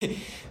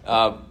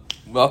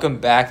Welcome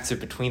back to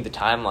Between the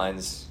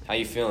Timelines. How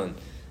you feeling?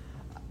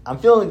 I'm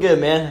feeling good,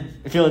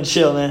 man. I'm feeling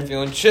chill, man.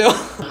 Feeling chill?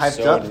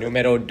 Hyped up.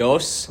 Numero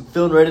dos. I'm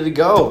feeling ready to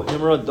go.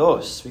 Numero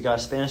dos. We got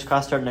a Spanish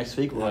class starting next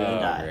week. We're gonna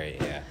die.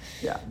 Great, yeah.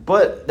 Yeah,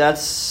 but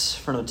that's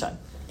for another time.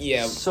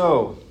 Yeah.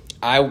 So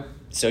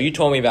you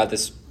told me about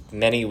this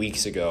many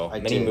weeks ago.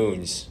 I many did.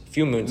 moons. A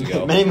few moons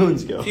ago. Many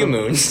moons ago. A few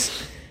moons.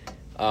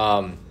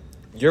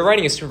 You're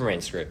writing a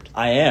Superman script.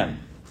 I am.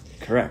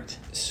 Correct.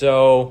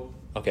 So,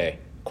 okay,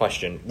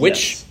 question.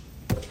 Yes.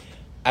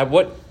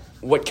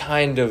 What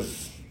kind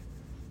of,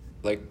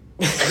 like,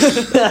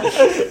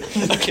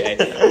 okay,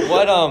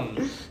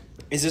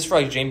 is this for,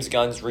 like, James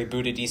Gunn's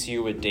rebooted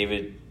DCU with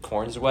David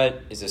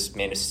Cornswet? Is this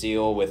Man of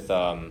Steel with,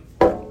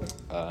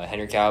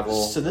 Henry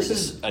Cavill? So this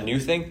is a new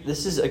thing?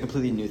 This is a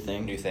completely new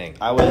thing. New thing.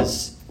 I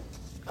was,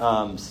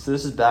 so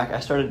this is back, I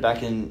started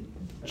back in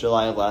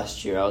July of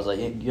last year. I was like,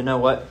 you know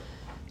what?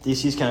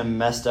 DC's kind of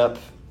messed up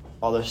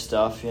all their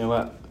stuff. You know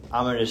what?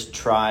 I'm going to just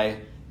try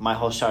my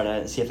whole shot at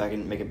it and see if I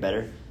can make it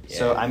better. Yeah.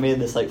 So I made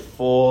this, like,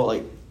 full,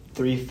 like,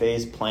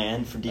 3-phase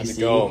plan for DC. Let's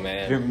go,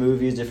 man. Different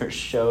movies, different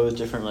shows,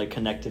 different, like,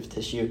 connective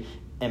tissue.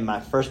 And my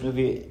first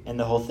movie and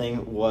the whole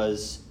thing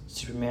was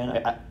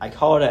Superman. I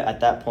called it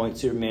at that point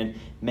Superman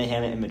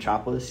Mayhem in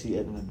Metropolis. The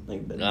M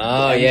thing,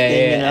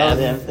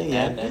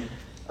 yeah.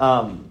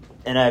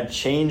 And I've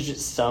changed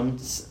some.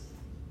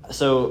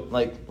 So,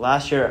 like,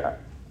 last year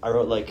I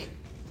wrote, like,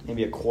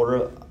 maybe a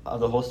quarter of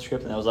the whole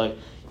script, and I was like,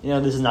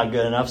 this is not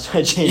good enough, so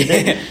I changed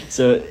it.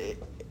 So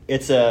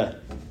it's a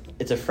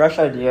fresh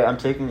idea. I'm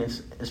taking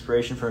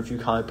inspiration from a few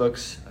comic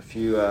books, a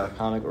few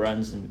comic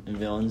runs and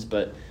villains,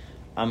 but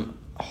I'm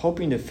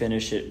hoping to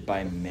finish it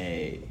by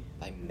May.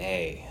 By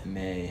May.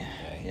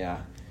 Okay. Yeah.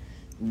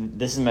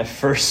 This is my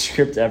first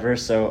script ever,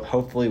 so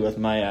hopefully with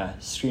my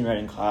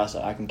screenwriting class,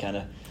 I can kind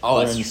of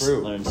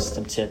learn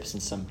some tips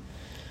and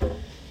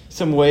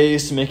some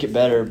ways to make it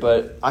better.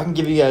 But I can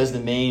give you guys the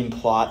main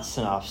plot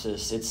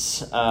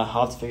synopsis. I'll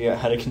have to figure out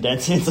how to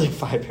condense it into, like,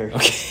 5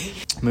 paragraphs.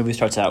 Okay. The movie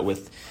starts out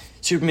with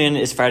Superman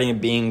is fighting a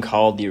being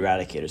called the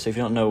Eradicator. So if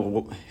you don't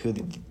know who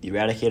the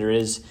Eradicator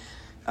is,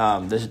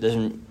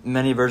 there's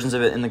many versions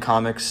of it in the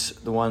comics.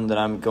 The one that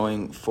I'm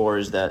going for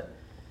is that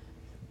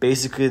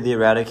basically the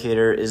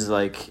Eradicator is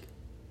like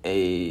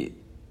a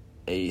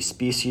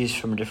species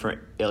from a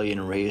different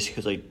alien race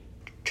who's, like,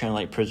 trying to,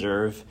 like,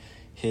 preserve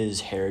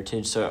his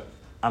heritage. So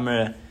I'm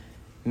gonna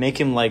make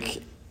him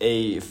like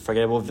a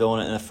forgettable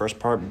villain in the first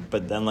part,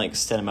 but then, like,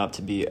 set him up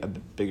to be a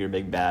bigger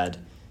big bad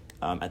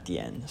at the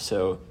end.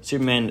 So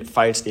Superman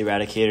fights the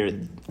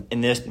Eradicator.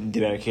 In this, the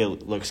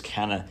Eradicator looks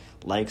kind of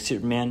like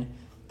Superman,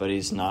 but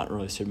he's not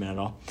really Superman at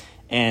all.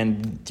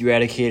 And the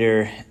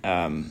Eradicator,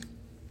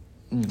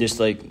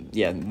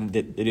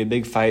 they do a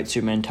big fight.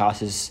 Superman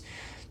tosses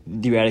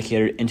the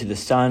Eradicator into the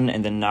sun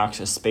and then knocks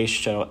a space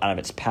shuttle out of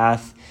its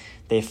path.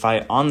 They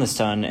fight on the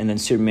sun, and then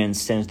Superman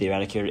sends the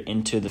Eradicator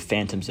into the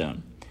Phantom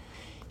Zone.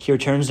 He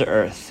returns to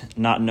Earth,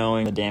 not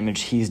knowing the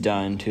damage he's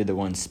done to the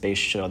one space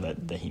shuttle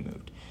that he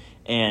moved.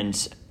 And,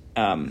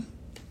 all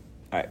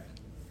right.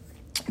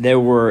 There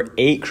were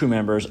 8 crew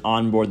members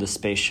on board the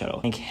space shuttle.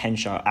 I think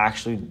Henshaw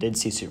actually did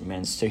see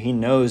Superman, so he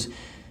knows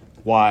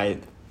why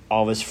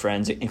all of his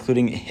friends,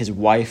 including his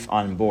wife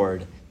on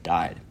board,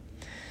 died.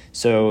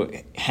 So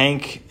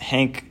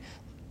Hank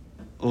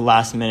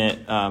last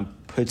minute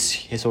puts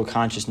his whole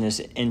consciousness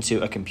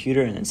into a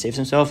computer and then saves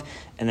himself,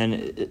 and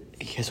then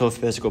his whole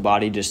physical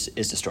body just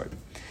is destroyed.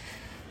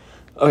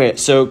 Okay,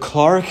 so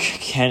Clark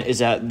Kent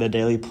is at the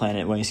Daily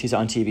Planet when he sees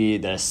on TV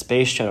that a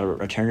space shuttle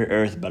returned to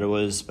Earth, but it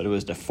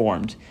was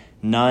deformed.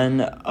 None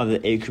of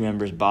the 8 crew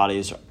members'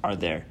 bodies are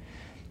there.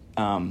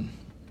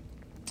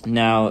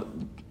 Now,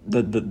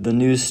 the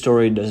news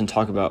story doesn't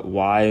talk about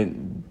why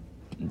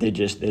they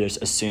just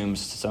assume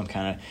some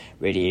kind of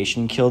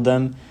radiation killed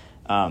them.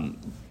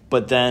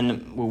 But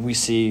then we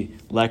see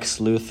Lex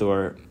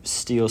Luthor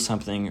steal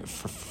something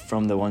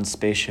from the one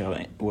space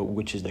shuttle,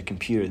 which is the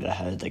computer that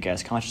has the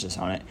guy's consciousness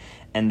on it.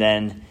 And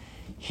then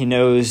he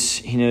knows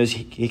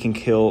he can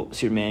kill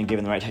Superman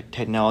given the right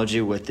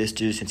technology with this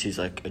dude since he's,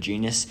 like, a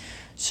genius.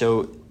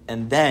 So,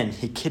 and then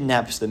he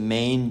kidnaps the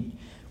main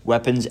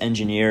weapons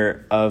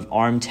engineer of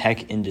Arm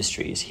Tech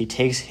Industries. He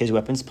takes his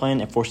weapons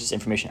plan and forces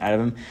information out of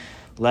him.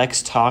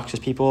 Lex talks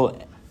with people,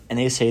 and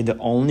they say the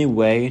only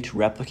way to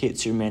replicate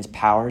Superman's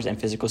powers and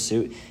physical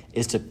suit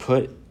is to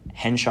put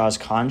Henshaw's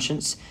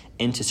conscience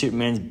into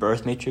Superman's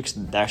birth matrix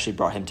that actually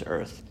brought him to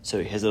Earth.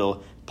 So his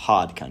little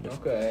pod, kind of.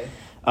 Okay.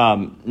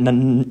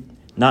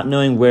 Not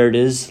knowing where it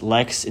is,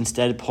 Lex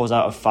instead pulls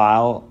out a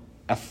file,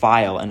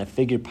 and a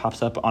figure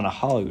pops up on a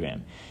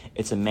hologram.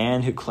 It's a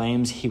man who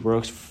claims he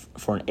works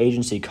for an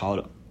agency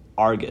called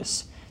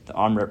Argus, the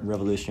armed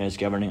revolutionaries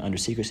governing under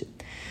secrecy.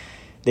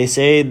 They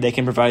say they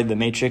can provide the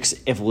Matrix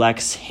if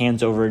Lex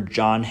hands over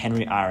John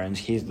Henry Irons,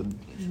 he's the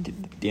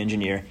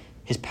engineer,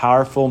 his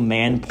powerful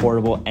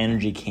man-portable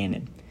energy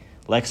cannon.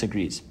 Lex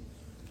agrees.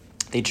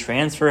 They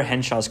transfer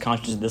Henshaw's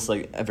consciousness, this,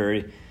 like, a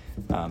very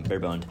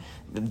bare-boned.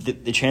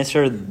 They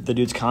transfer the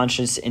dude's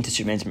conscience into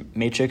Superman's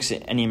Matrix,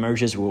 and he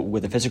emerges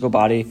with a physical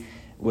body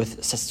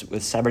with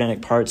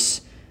cybernetic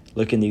parts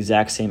looking the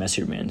exact same as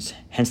Superman's,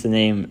 hence the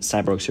name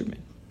Cyborg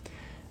Superman.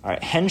 All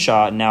right,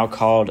 Henshaw, now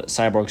called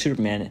Cyborg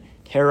Superman,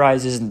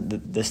 terrorizes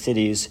the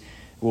cities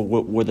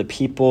where the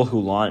people who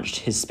launched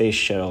his space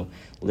shuttle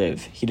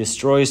live. He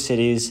destroys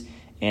cities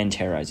and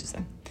terrorizes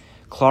them.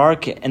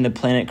 Clark and the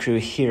planet crew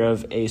hear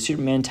of a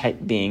Superman-type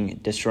being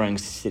destroying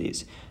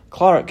cities.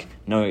 Clark,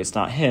 knowing it's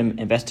not him,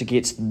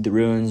 investigates the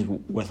ruins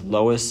with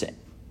Lois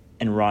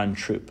and Ron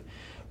Troop.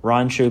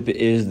 Ron Troop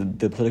is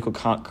the political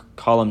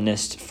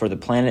columnist for the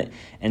Planet,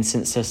 and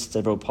since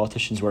several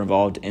politicians were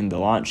involved in the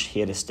launch,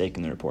 he had a stake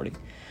in the reporting.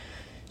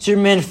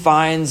 Superman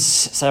finds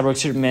Cyborg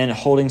Superman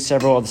holding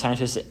several of the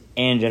scientists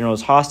and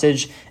generals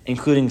hostage,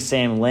 including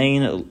Sam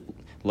Lane,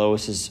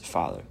 Lois's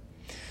father.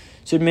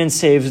 Superman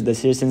saves the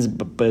citizens,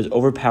 but is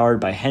overpowered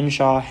by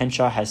Henshaw.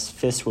 Henshaw has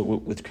fists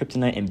with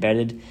kryptonite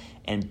embedded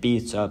and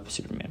beats up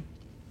Superman.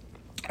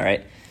 All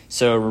right,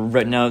 so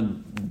right now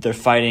they're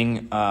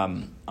fighting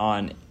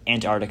on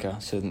Antarctica,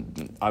 so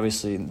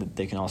obviously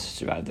they can also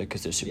survive there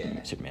because they're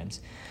Supermans.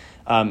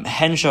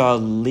 Henshaw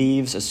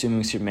leaves,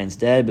 assuming Superman's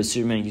dead, but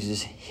Superman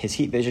uses his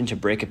heat vision to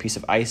break a piece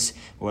of ice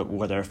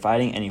where they're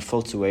fighting, and he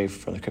floats away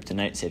from the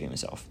kryptonite, saving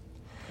himself.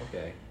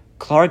 Okay.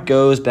 Clark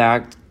goes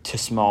back to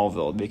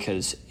Smallville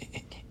because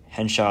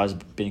Henshaw's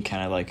been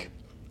kind of like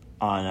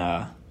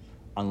on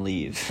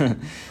leave.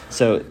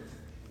 So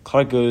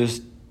Clark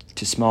goes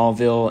to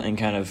Smallville and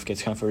kind of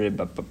gets comforted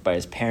by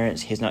his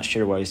parents. He's not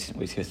sure what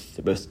he's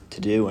supposed to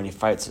do, and he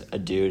fights a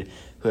dude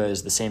who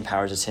has the same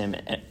powers as him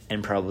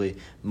and probably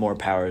more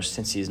powers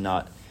since this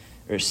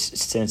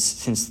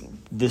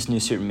new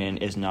Superman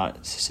is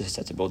not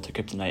susceptible to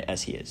kryptonite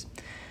as he is.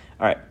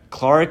 All right,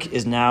 Clark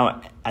is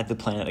now at the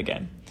planet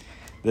again.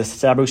 The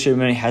Cyborg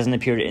Superman hasn't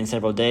appeared in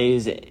several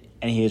days,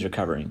 and he is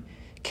recovering.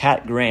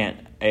 Cat Grant,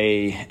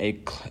 a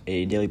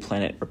Daily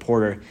Planet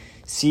reporter,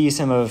 sees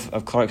some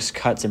of Clark's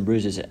cuts and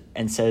bruises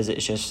and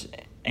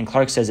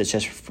Clark says it's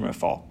just from a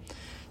fall.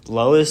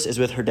 Lois is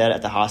with her dad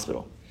at the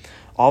hospital.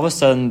 All of a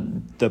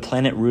sudden, the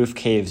planet roof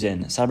caves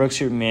in. Cyborg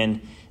Superman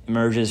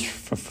emerges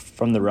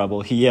from the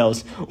rubble. He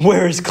yells,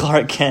 "Where is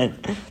Clark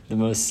Kent?" The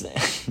most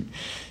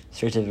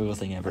stereotypical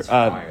thing ever. That's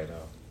fire,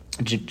 though.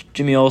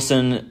 Jimmy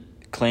Olsen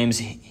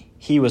claims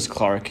he was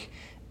Clark,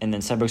 and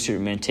then Cyborg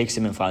Superman takes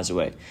him and flies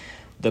away.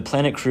 The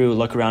planet crew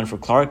look around for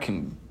Clark,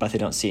 but they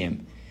don't see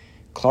him.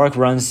 Clark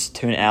runs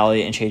to an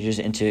alley and changes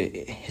into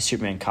his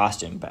Superman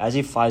costume, but as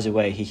he flies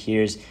away, he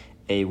hears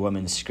a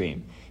woman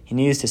scream. He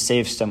needs to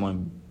save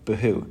someone, but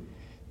who?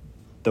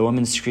 The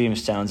woman's scream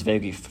sounds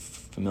vaguely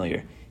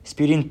familiar.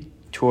 Speeding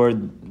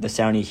toward the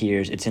sound he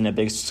hears, it's in a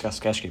big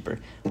skyscraper,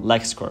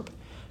 LexCorp.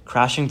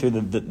 Crashing through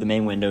the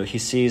main window, he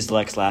sees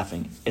Lex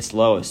laughing. It's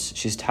Lois.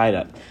 She's tied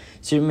up.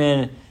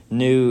 Superman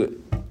knew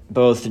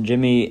both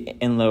Jimmy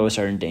and Lois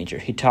are in danger.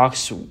 He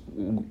talks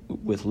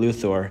with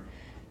Luthor,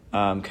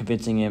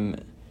 convincing him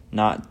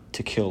not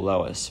to kill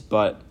Lois,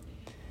 but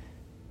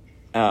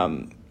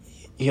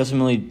he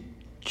ultimately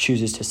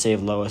chooses to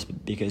save Lois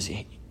because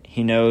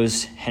he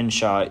knows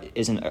Henshaw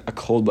isn't a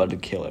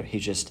cold-blooded killer.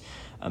 He's just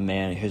a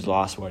man who's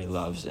lost what he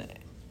loves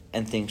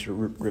and thinks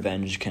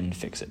revenge can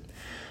fix it.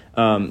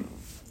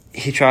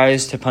 He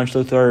tries to punch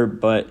Luthor,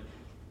 but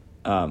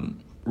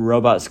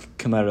robots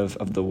come out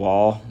of the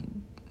wall.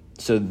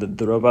 So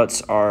the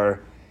robots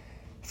are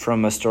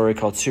from a story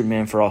called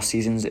Superman for All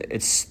Seasons.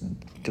 It's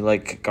the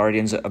like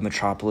Guardians of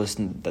Metropolis,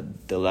 and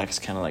the Lex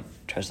kind of like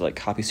tries to like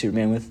copy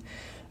Superman with.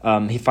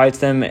 He fights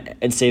them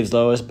and saves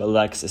Lois, but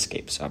Lex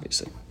escapes,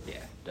 obviously. Yeah,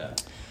 duh.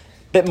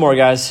 Bit more,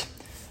 guys.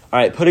 All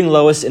right, putting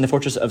Lois in the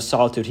Fortress of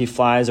Solitude, he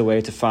flies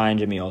away to find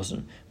Jimmy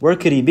Olsen. Where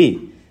could he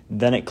be?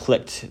 Then it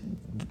clicked.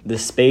 The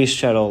space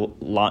shuttle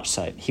launch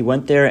site. He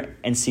went there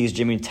and sees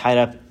Jimmy tied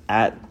up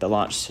at the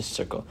launch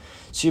circle.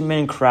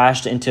 Superman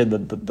crashed into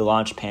the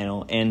launch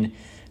panel and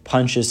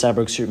punches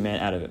Cyborg Superman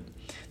out of it.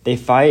 They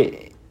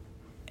fight,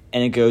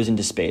 and it goes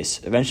into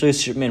space. Eventually,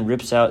 Superman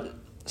rips out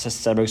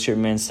Cyborg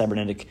Superman's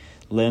cybernetic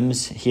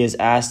limbs. He is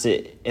asked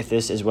if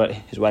this is what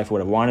his wife would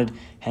have wanted.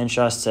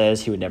 Henshaw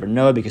says he would never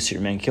know because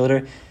Superman killed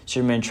her.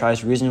 Superman tries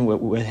to reason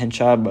with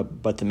Henshaw,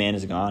 but the man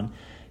is gone.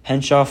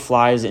 Henshaw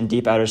flies in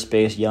deep outer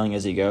space, yelling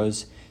as he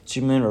goes.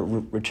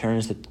 Superman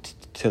returns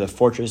to the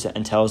fortress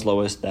and tells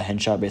Lois that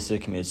Henshaw basically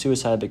committed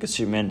suicide because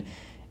Superman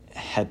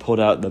had pulled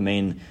out the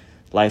main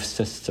life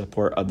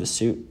support of the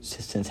suit.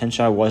 Since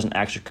Henshaw wasn't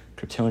actually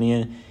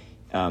Kryptonian,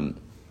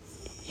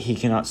 he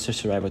cannot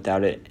survive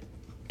without it,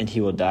 and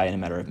he will die in a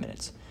matter of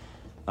minutes.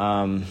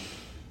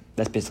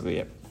 That's basically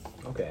it.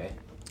 Okay.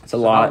 It's a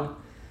lot.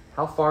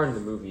 How far in the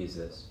movie is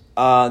this?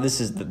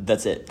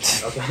 That's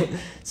it. Okay.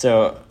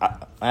 So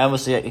I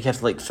obviously you have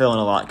to like fill in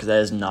a lot because that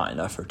is not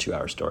enough for a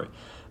 2-hour story,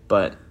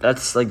 but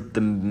that's like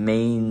the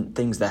main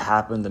things that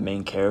happen, the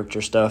main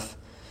character stuff.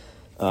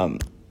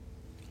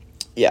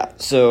 Yeah.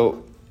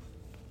 So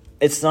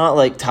it's not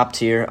like top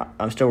tier.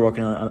 I'm still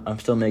working on it. I'm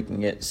still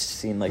making it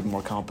seem like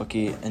more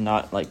complicated and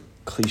not like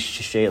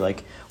cliche.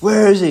 Like,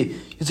 where is he?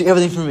 He's like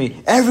everything for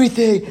me.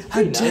 Everything.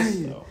 How dare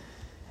you? Though.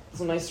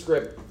 It's a nice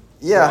script.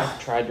 Yeah.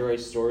 I've tried to write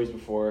stories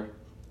before,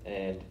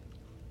 and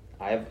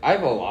I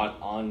have a lot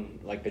on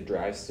like the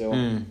drive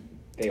still.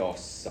 They all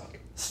suck.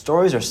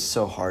 Stories are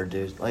so hard,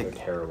 dude. Like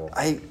They're terrible.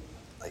 I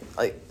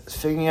like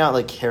figuring out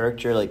like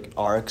character like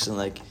arcs and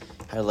like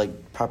how to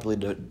like properly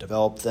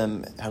develop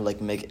them, how to like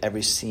make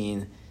every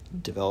scene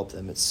develop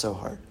them. It's so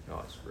hard.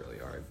 Oh, it's really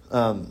hard.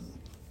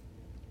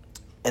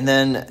 And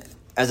then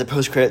as a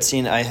post-credit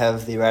scene, I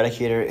have the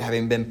Eradicator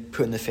having been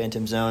put in the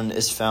Phantom Zone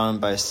is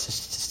found by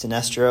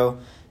Sinestro,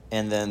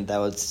 and then that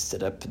would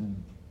set up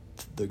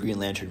the Green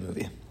Lantern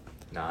movie.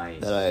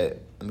 Nice. That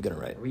I'm gonna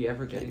write. Are we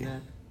ever getting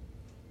that?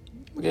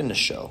 We're getting a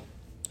show.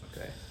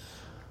 Okay.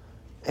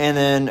 And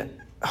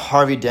then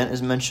Harvey Dent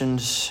is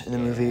mentioned in the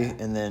movie,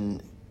 and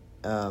then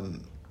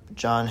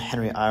John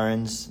Henry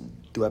Irons,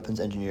 the weapons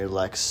engineer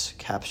Lex,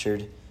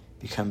 captured,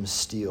 becomes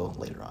Steel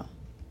later on.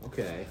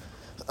 Okay.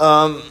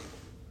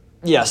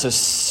 Yeah, so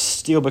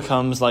Steel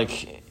becomes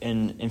like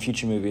in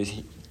future movies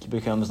he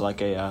becomes like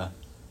a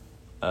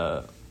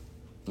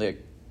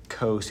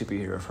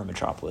co-superhero from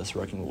Metropolis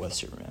working with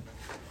Superman.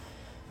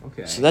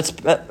 Okay. So that's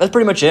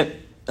pretty much it.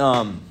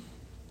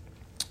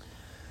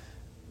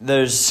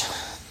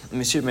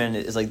 Superman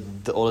is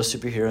like the oldest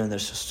superhero, and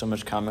there's so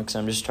much comics.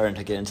 I'm just starting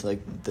to get into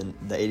like the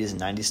 80s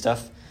and 90s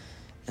stuff,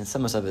 and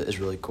some of it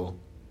is really cool.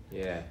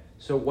 Yeah.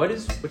 So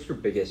what's your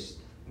biggest?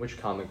 Which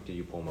comic do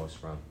you pull most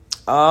from?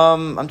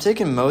 I'm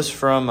taking most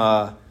from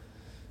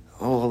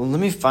let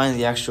me find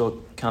the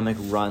actual comic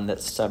run that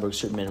Cyborg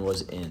Superman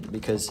was in,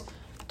 because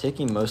I'm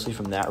taking mostly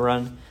from that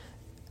run,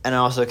 and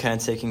I'm also kind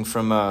of taking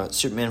from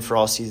Superman for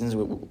All Seasons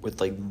with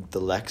like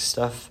the Lex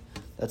stuff.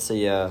 That's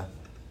a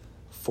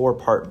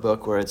 4-part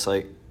book where it's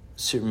like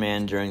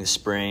Superman during the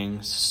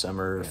spring,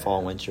 summer,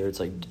 fall, winter. It's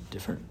like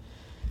different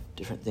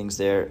things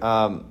there.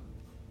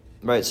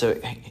 Right. So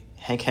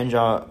Hank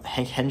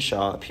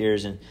Henshaw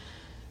appears in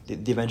the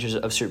Adventures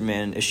of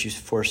Superman issues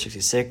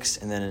 466,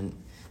 and then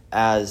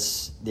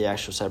as the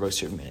actual Cyborg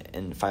Superman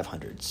in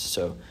 500s.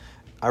 So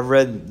I've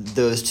read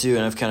those two,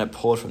 and I've kind of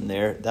pulled from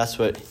there. That's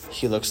what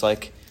he looks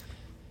like.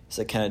 It's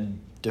like kind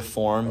of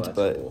deformed,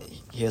 but cool.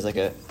 He has like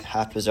a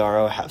half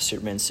Bizarro, half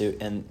Superman suit,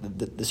 and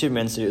the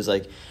Superman suit is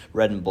like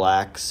red and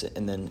blacks,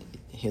 and then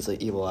he has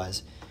like evil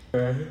eyes.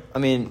 I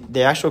mean,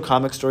 the actual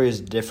comic story is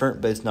different,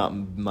 but it's not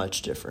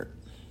much different.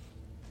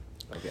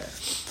 Okay.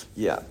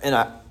 Yeah, and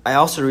I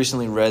also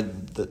recently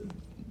read the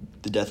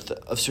Death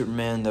of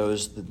Superman. That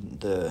was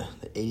the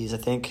 80s, I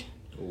think.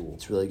 Ooh.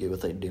 It's really good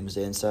with like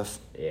Doomsday and stuff.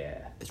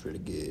 Yeah. It's really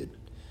good.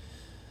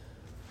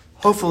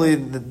 Hopefully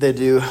they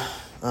do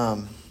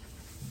the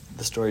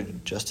story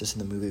justice in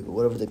the movie, but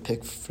whatever they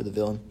pick for the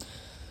villain.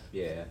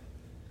 Yeah.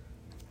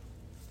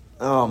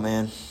 Oh,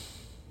 man.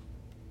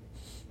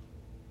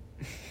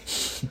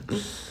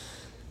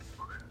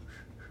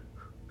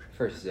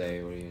 First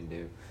day, what are you going to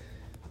do?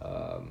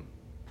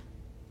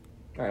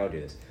 Alright, I'll do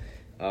this.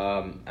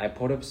 I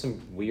pulled up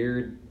some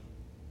weird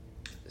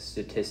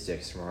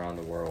statistics from around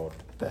the world.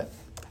 Bet.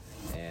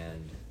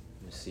 And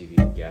let's see if you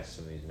can guess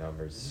some of these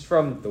numbers. This is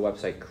from the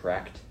website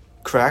Cracked.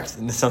 Cracked?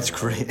 That sounds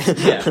great.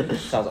 Yeah,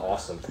 sounds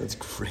awesome. That's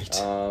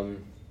great.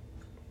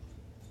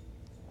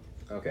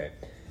 Okay.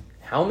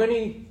 How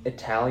many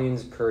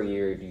Italians per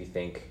year do you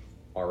think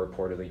are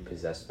reportedly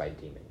possessed by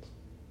demons?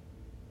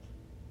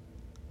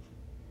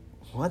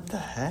 What the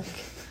heck?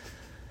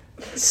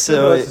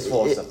 So it's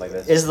full of stuff like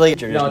this. It's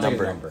like no, it's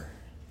number.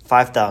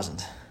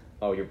 5,000.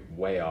 Oh, you're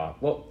way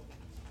off. Well,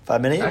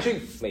 5 million?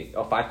 Actually, wait.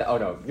 Oh, 5,000. Oh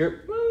no,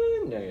 you're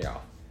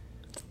off.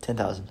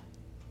 10,000.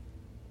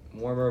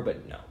 Warmer,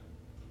 but no.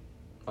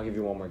 I'll give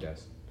you one more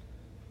guess.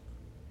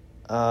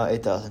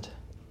 8,000.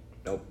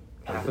 Nope.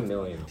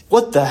 500,000.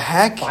 What the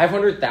heck?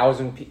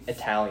 500,000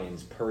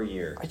 Italians per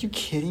year Are you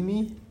kidding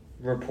me?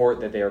 report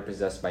that they are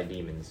possessed by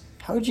demons.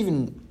 How would you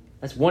even...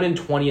 That's 1 in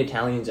 20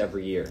 Italians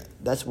every year.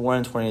 That's 1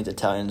 in 20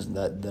 Italians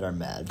that are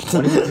mad.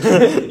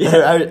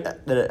 Yeah.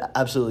 that are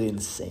absolutely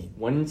insane.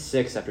 1 in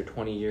 6 after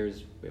 20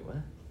 years. Wait, what?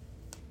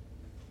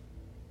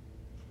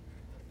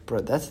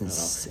 Bro, that's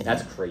insane.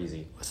 That's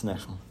crazy. What's the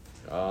next one?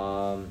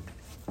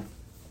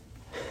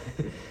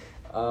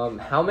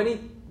 How many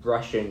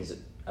Russians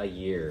a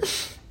year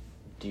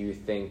do you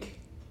think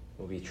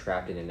will be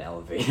trapped in an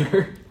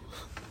elevator?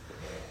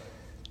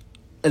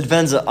 It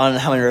depends on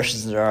how many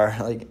Russians there are.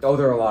 Like, there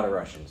are a lot of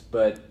Russians,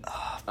 but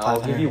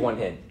I'll give you 1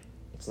 hint.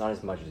 It's not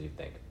as much as you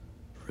think.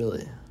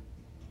 Really?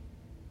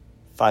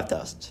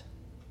 5,000.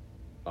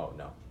 Oh,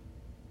 no.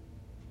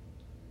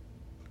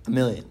 1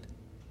 million.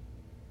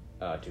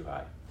 Too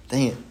high.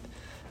 Dang it.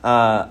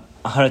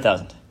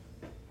 100,000.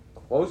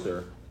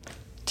 Closer.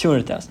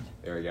 200,000.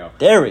 There we go.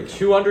 There we go.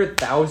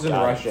 200,000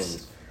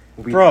 Russians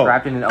will be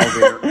trapped in an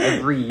elevator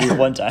every year.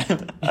 One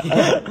time.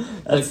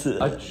 That's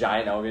a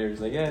giant elevator.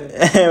 It's like,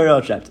 yeah. We're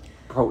all trapped.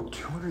 Bro,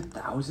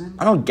 200,000?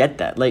 I don't get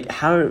that. Like,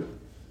 how...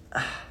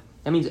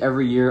 That means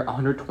every year,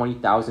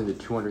 120,000 to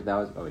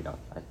 200,000. Oh, wait, no.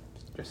 I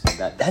just said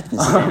that. That's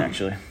insane,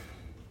 actually.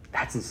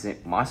 That's insane.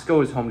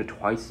 Moscow is home to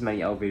twice as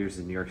many elevators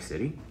as New York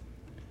City.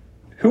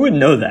 Who would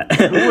know that?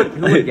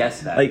 Who would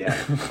guess that? Like, yeah.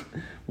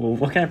 Well,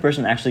 what kind of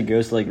person actually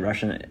goes to, like,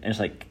 Russia and just,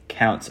 like,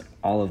 counts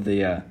all of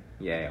the...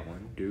 Yeah,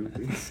 1, 2,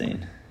 3. That's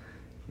insane.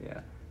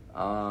 Yeah.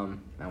 That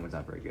one's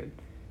not very good.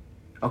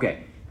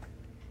 Okay.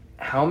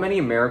 How many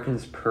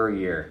Americans per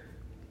year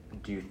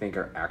do you think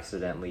are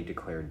accidentally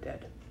declared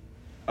dead?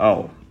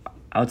 Oh,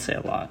 I would say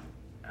a lot.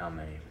 How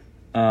many?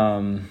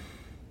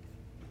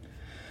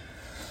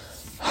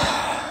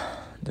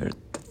 There are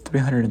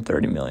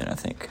 330 million, I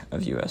think,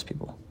 of U.S.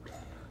 people.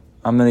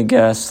 I'm gonna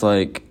guess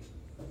like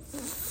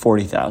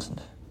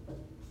 40,000.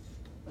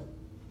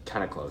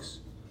 Kind of close.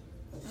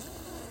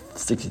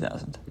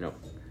 60,000. Nope.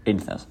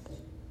 80,000.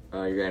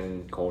 You're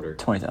getting colder.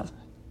 20,000.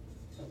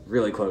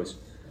 Really close.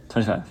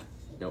 25.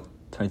 Nope.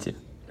 22.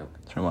 Nope.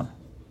 21.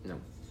 No.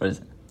 What is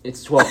it?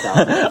 It's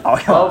 12,000. Oh,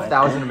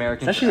 12,000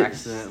 Americans actually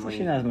accidentally.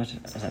 not as much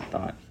as I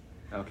thought.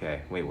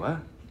 Okay. Wait, what?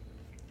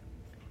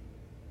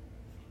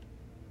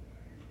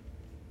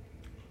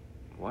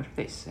 What are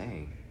they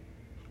saying?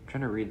 I'm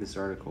trying to read this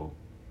article.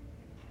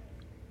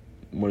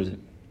 What is it?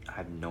 I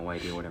have no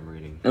idea what I'm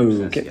reading. Okay.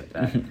 Let's skip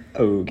that.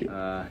 Okay.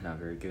 Not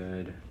very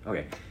good.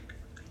 Okay.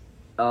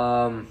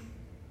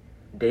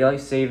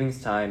 Daylight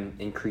savings time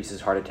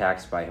increases heart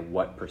attacks by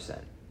what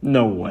percent?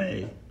 No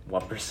way.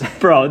 What percent?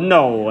 Bro,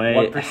 no way.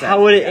 What percent?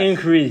 How would it Yes.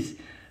 increase?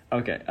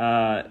 Okay,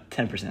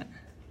 10%.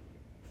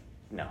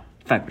 No.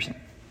 5%.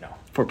 No.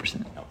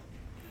 4%. No.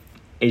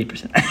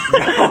 80%.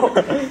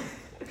 No.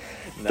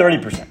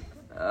 30%.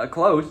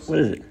 Close. What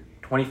is it?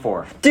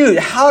 24. Dude,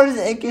 how does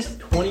it increase?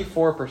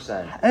 24%.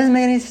 That doesn't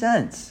make any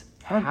sense.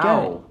 I don't get it.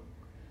 How?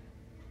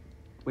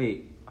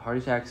 Wait, heart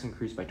attacks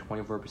increased by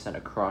 24%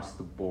 across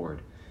the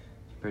board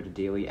compared to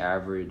daily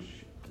average.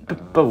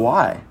 But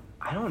why?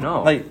 I don't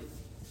know. Like,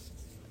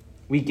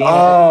 we gain.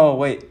 oh,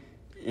 wait.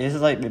 Is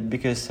it like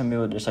because some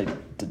people just like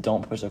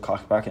don't push their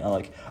clock back and are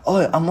like,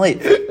 oh, I'm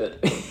late.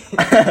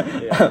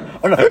 Yeah.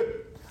 Oh, no.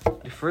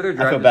 To further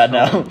drive I feel this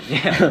bad home, now.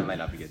 Yeah, that might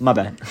not be good. My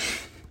bad.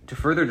 To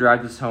further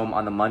drive this home,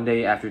 on the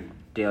Monday after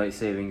daylight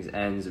savings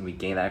ends and we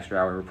gain that extra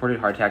hour, reported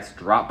heart attacks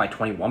dropped by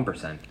 21%.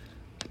 What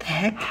the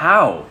heck?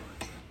 How?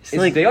 Is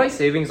like- daylight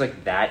savings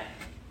like that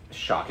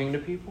shocking to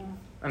people?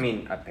 I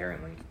mean,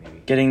 apparently,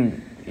 maybe.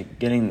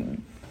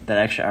 Getting that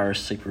extra hour of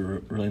sleep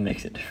really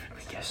makes it different.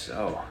 I guess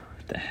so.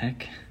 What the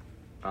heck?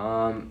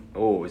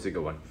 Oh, it's a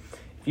good one.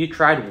 If you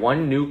tried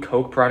one new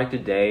Coke product a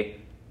day,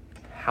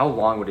 how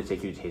long would it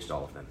take you to taste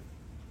all of them?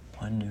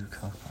 One new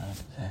Coke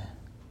product a day.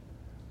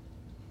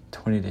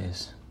 20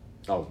 days.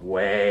 Oh,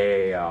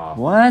 way off.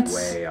 What?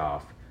 Way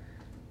off.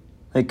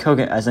 Like Coke,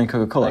 as in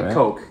Coca-Cola, Like right?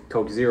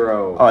 Coke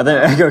Zero. Oh,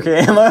 then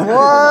okay. I'm like,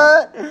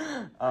 what?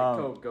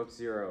 Coke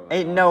Zero.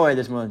 Ain't no way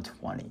there's more than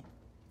 20.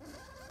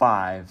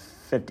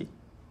 50.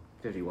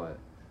 50 what?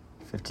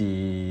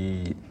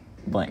 50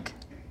 blank.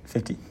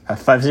 50. 50.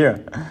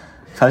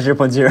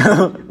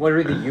 50.0. What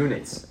are the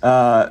units?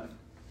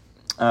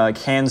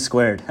 Can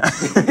squared.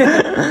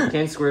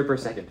 Can squared per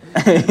second.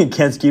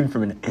 Can's cubed per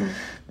minute.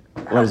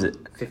 What is it?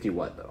 50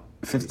 what, though?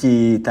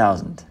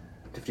 50,000.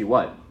 50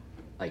 what?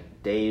 Like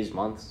days,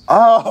 months?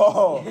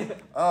 Oh!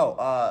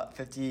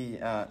 50,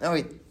 no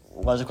wait,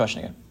 what was the question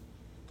again?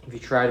 If you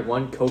tried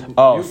one new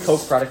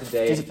Coke product a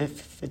day...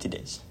 50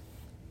 days.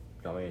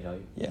 You want me to tell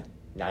you? Yeah.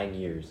 9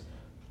 years.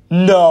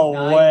 No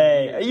 9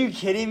 way! years. Are you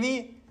kidding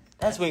me?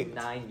 That's, wait,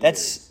 9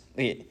 that's,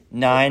 wait,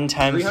 9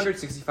 times...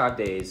 365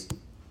 days.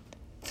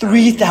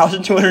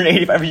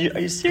 3,285, are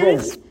you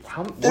serious?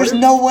 Bro, There's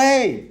no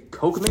way!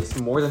 Coke makes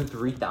more than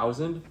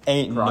 3,000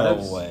 Ain't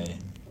products? no way.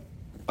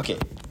 Okay,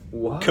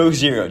 What? Coke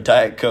Zero,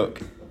 Diet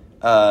Coke,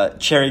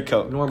 Cherry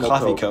Coke, Normal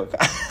Coffee Coke. Coke.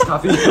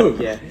 Coffee Coke,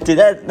 yeah. Dude,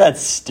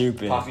 that's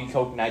stupid. Coffee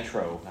Coke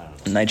Nitro. I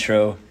don't know.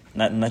 Nitro,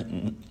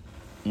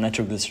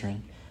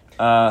 nitroglycerin.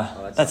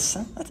 That's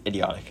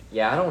idiotic.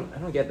 Yeah, I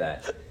don't get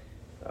that.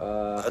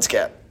 Let's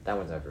get. That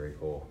one's not very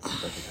cool.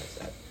 Especially kind of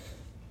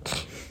sad.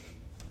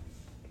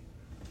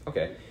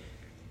 Okay.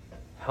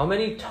 How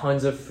many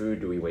tons of food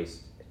do we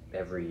waste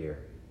every year?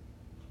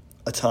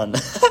 A ton.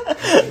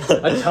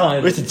 A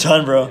ton. With a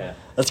ton, bro. Yeah.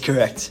 That's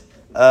correct.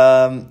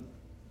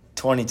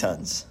 20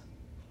 tons.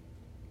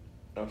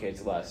 Okay,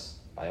 it's less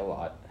by a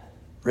lot.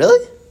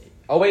 Really?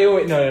 Oh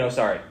wait, no,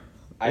 sorry.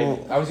 I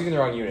was using the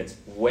wrong units.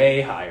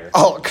 Way higher.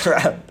 Oh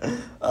crap.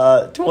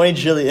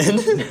 20 trillion.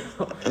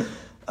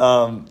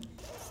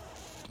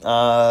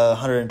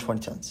 120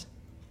 tons.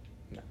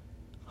 No.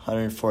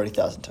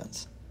 140,000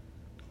 tons.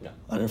 No.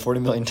 140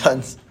 million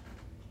tons.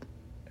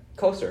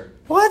 Closer.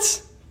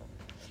 What?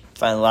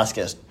 Fine, the last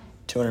guess.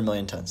 200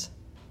 million tons.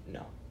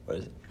 No. What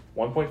is it?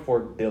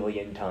 1.4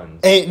 billion tons.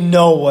 Ain't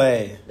no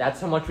way.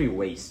 That's how much we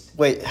waste.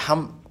 Wait,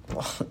 how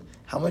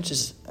much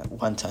is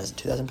 1 ton? Is it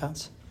 2,000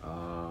 pounds?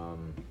 I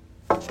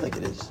feel like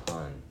it is.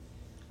 Ton.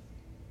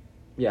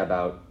 Yeah,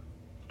 about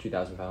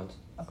 2,000 pounds.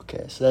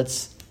 Okay, so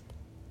that's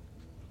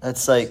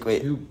like,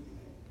 wait.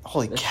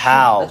 Holy That's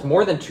cow. That's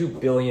more than 2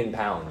 billion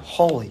pounds.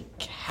 Holy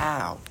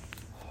cow.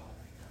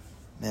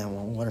 Man, I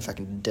wonder if I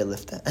can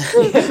deadlift that.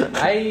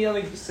 I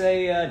only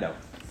say no.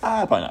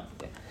 Probably not.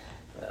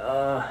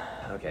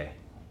 Okay.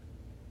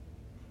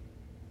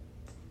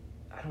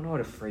 I don't know how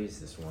to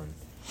phrase this one.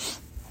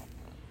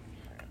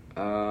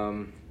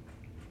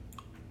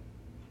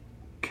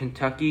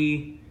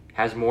 Kentucky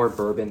has more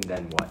bourbon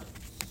than what?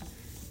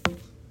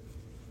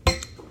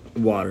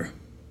 Water.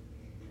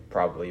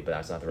 Probably, but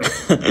that's not the right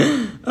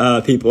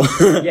one. People.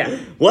 Yeah.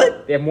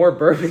 What? They have more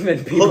bourbon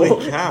than people.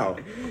 Holy cow.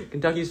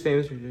 Kentucky's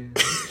famous for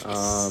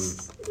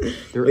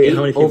there are Wait,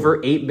 how many people?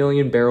 over 8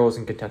 million barrels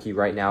in Kentucky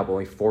right now, but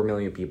only 4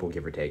 million people,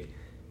 give or take.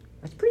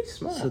 That's pretty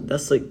small. So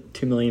that's like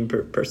 2 million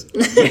per person.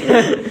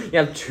 You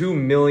have 2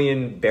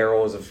 million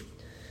barrels of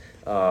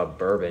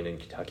bourbon in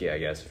Kentucky, I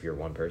guess, if you're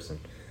one person.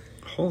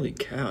 Holy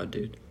cow,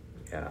 dude.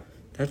 Yeah.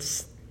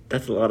 That's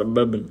a lot of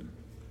bourbon.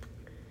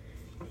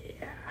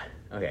 Yeah.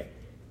 Okay.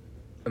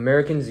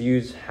 Americans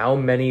use how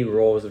many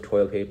rolls of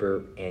toilet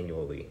paper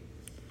annually?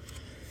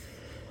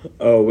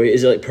 Oh, wait,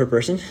 is it like per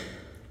person?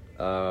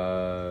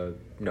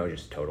 No,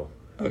 just total.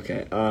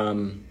 Okay.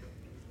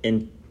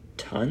 In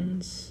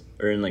tons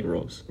or in like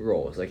rolls?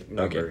 Rolls, like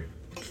number.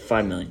 Okay.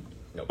 5 million.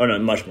 Nope. Oh no,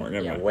 much more.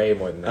 Never mind. Way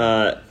more than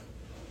that.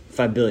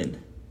 5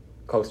 billion.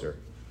 Closer.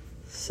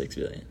 6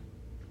 billion.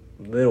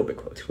 Little bit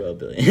closer. 12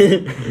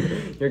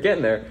 billion. You're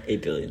getting there.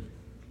 8 billion.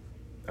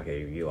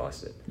 Okay, you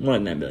lost it. More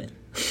than 9 billion.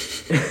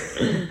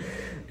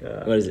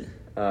 What is it?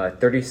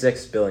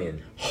 36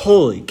 billion.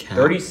 Holy cow.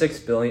 36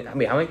 billion. I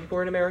mean, how many people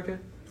are in America?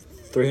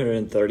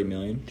 330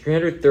 million.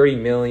 330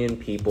 million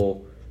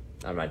people.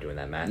 I'm not doing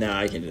that math. No,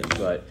 I can't do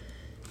that.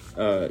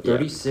 But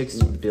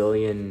 36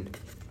 billion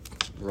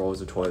rolls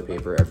of toilet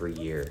paper every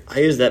year. I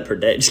use that per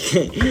day. Just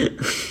kidding.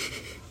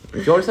 If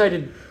you notice I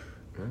did...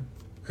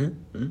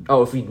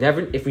 Oh, if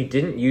we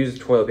didn't use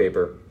toilet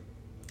paper,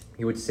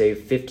 you would save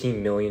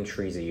 15 million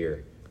trees a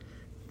year.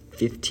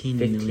 15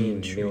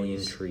 million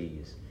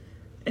trees.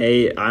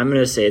 Hey, I'm going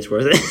to say it's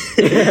worth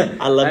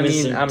it. I love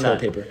toilet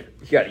paper.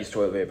 You gotta use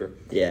toilet paper.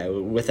 Yeah,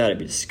 without it, it'd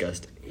be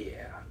disgusting.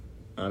 Yeah.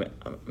 I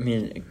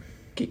mean,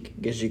 I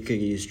guess you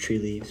could use tree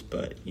leaves,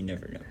 but you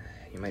never know.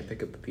 You might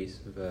pick up a piece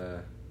of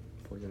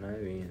poison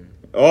ivy and...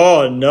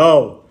 Oh,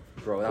 no!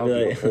 Bro, that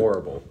would be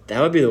horrible.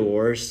 That would be the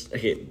worst.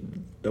 Okay,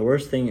 the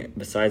worst thing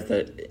besides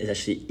that is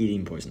actually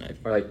eating poison ivy.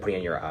 Or like putting it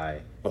in your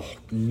eye. Oh,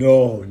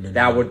 no.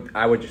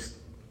 I would just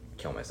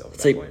kill myself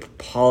it's like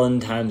pollen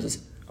times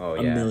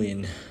a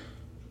million.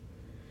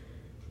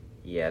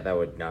 Yeah, that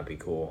would not be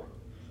cool.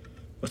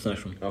 What's the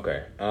next one?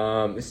 Okay.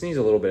 This needs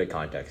a little bit of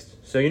context.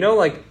 So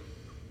like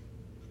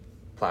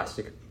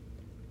plastic.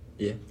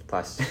 Yeah.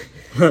 Plastic.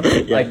 Yeah.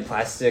 Like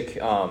plastic.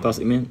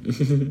 Plastic man.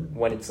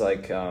 When it's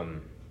like how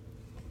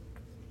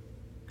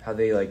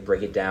they like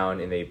break it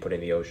down and they put it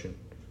in the ocean.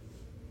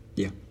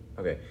 Yeah.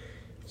 Okay.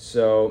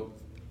 So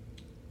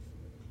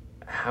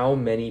how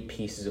many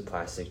pieces of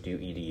plastic do you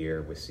eat a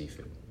year with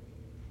seafood?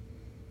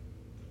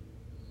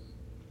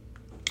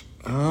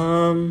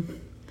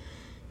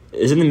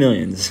 It's in the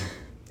millions.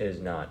 It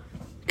is not.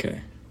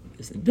 Okay.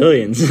 It's in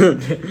billions.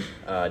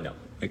 No.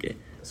 Okay.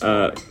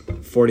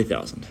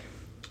 40,000.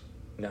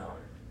 No.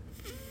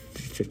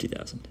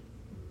 50,000.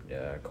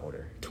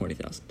 Colder.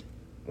 20,000.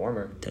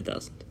 Warmer.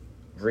 10,000.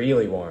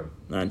 Really warm.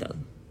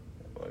 9,000.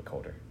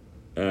 Colder.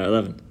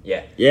 11.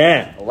 Yeah.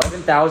 Yeah.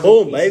 11,000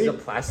 pieces baby. of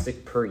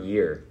plastic per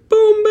year.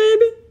 Boom,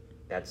 baby.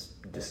 That's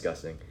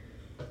disgusting.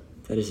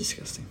 That is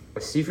disgusting.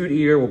 A seafood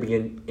eater will be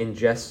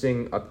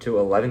ingesting up to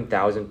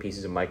 11,000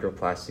 pieces of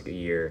microplastic a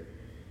year.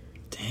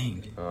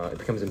 Dang. It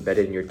becomes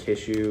embedded in your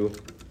tissue.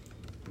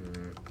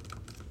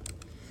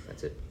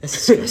 That's it.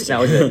 That's disgusting. That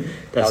was it.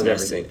 That's that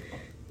was nasty. everything.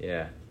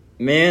 Yeah.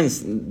 Man,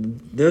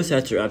 those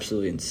stats are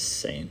absolutely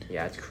insane.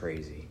 Yeah, it's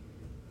crazy.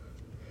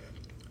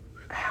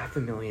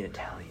 500,000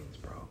 Italians,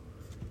 bro.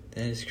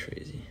 That is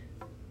crazy.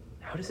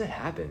 How does that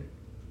happen?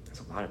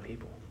 That's a lot of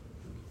people.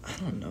 I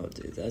don't know,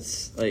 dude.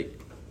 That's like...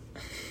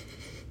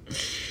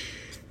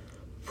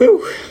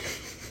 Woo!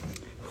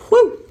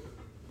 Woo!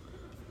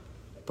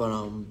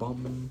 Bum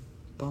bum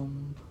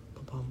bum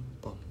bum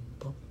bum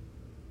bum.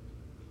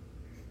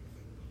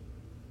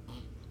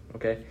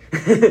 Okay.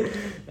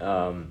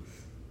 All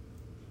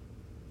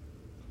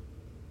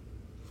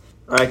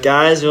right,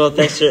 guys. Well,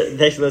 thanks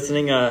for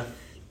listening.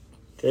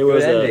 Today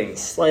was a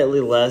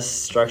slightly less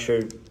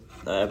structured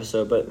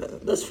episode,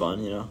 but that's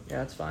fun, you know. Yeah,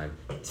 that's fine.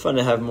 It's fun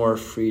to have more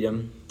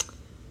freedom.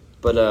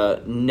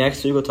 But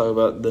next week we'll talk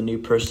about the new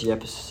Percy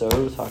episode.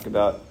 We'll talk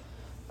about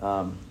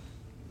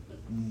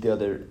the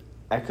other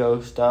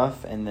Echo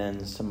stuff, and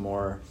then some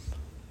more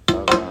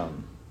of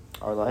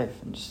our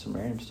life and just some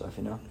random stuff,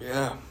 you know.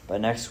 Yeah. By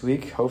next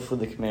week,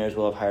 hopefully the Commanders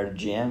will have hired a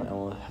GM and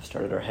we'll have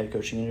started our head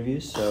coaching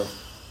interviews. So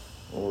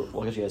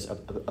we'll get you guys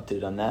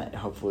updated on that, and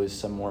hopefully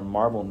some more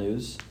Marvel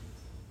news.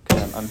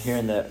 Cause I'm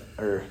hearing that,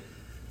 or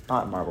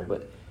not Marvel,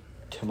 but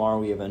tomorrow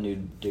we have a new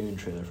Dune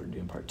trailer for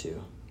Dune Part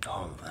 2.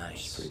 Oh, nice.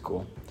 Which is pretty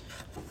cool.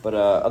 But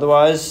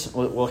otherwise,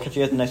 we'll catch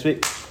you guys next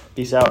week.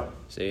 Peace out.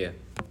 See ya.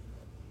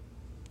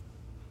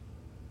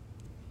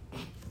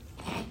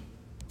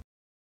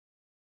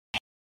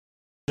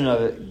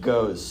 Of it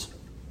goes,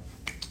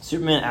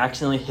 Superman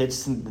accidentally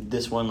hits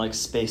this one like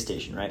space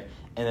station, right?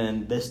 And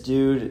then this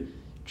dude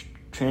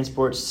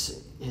transports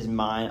his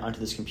mind onto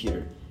this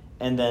computer,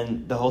 and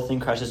then the whole thing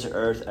crashes to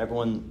Earth.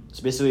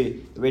 So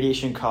basically, the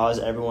radiation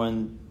caused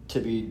everyone to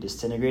be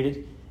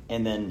disintegrated,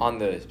 and then on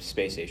the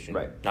space station,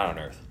 right? Not on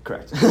Earth.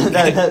 Correct.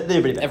 That'd be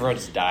pretty bad. Everyone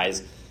just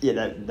dies. Yeah,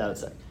 that would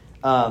suck.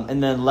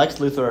 And then Lex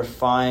Luthor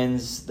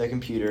finds the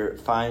computer,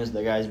 finds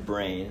the guy's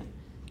brain,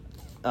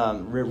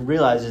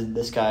 realizes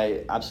this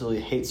guy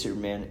absolutely hates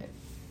Superman,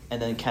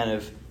 and then kind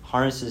of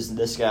harnesses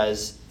this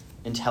guy's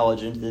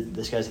intelligence,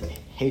 this guy's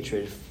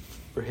hatred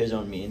for his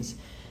own means,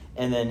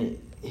 and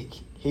then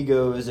he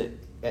goes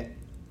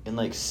and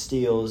like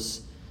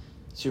steals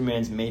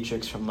Superman's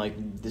matrix from like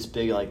this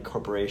big like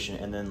corporation,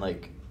 and then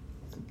like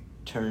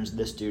turns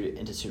this dude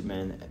into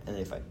Superman, and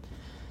they fight.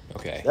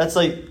 Okay.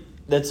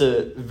 That's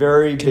a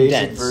very basic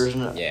Condensed.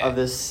 version Yeah. of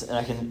this, and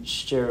I can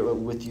share it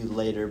with you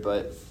later.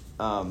 But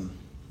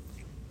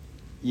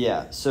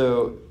yeah.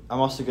 So I'm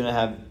also gonna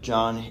have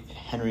John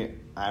Henry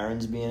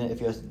Irons be in it.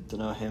 If you guys don't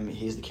know him,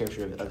 he's the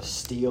character of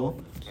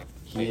Steel.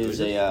 He Wait, is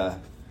I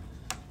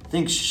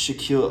think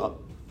Shaquille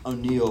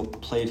O'Neal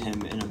played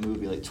him in a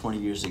movie like 20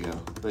 years ago,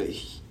 but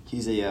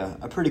he's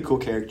a pretty cool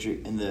character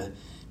in the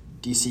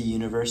DC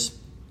universe.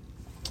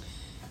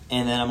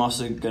 And then I'm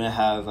also gonna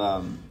have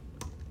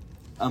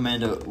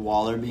Amanda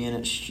Waller be in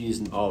it. She's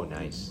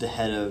nice. the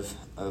head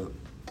of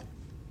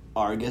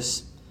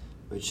Argus,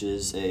 which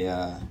is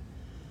I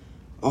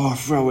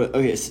forgot what.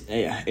 Okay,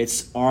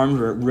 it's armed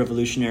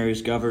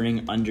revolutionaries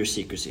governing under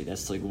secrecy.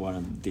 That's like one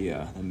of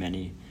the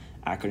many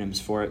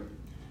acronyms for it.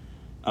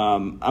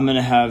 I'm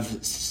gonna have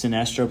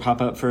Sinestro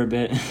pop up for a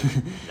bit.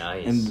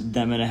 Nice. And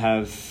then I'm gonna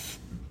have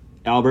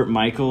Albert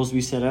Michaels be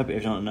set up. If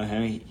you don't know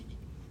him,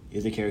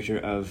 he's the character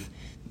of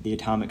the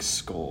Atomic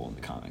Skull in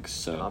the comics.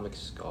 So Atomic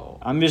Skull.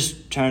 I'm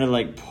just trying to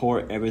like pour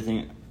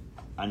everything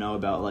I know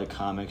about like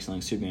comics and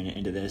like Superman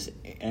into this.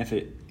 And if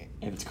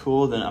it's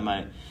cool, then I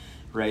might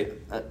write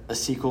a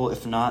sequel.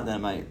 If not, then I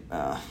might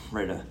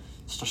write a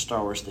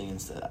Star Wars thing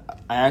instead.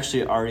 I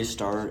already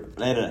started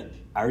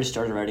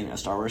writing a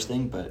Star Wars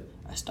thing, but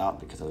I stopped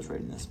because I was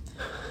writing this.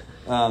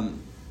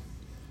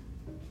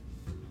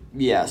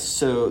 Yeah,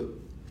 so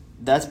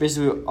that's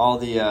basically all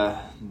the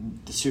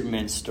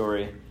Superman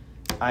story.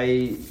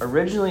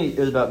 It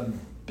was about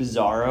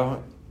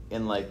Bizarro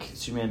and like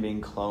Superman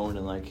being cloned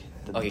and like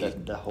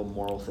the whole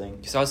moral thing.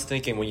 Because I was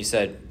thinking when you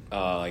said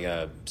like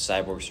a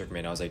cyborg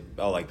Superman, I was like,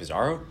 oh, like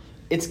Bizarro?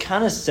 It's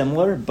kind of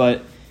similar,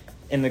 but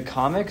in the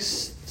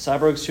comics,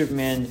 Cyborg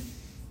Superman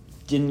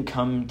didn't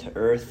come to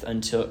Earth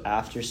until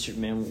after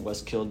Superman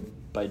was killed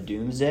by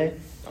Doomsday.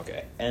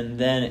 Okay. And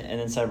then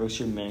Cyborg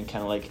Superman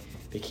kind of like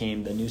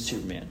became the new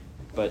Superman,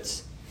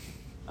 but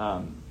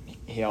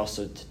he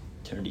also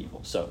turned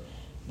evil. So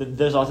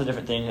there's lots of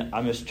different things.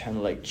 I'm just trying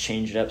to like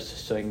change it up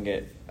so I can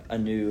get a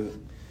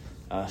new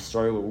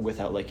story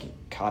without like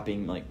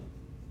copying like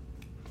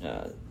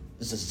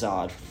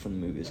Zod from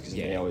the movies, because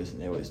they always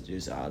do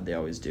Zod. They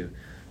always do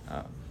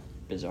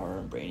Bizarro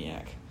and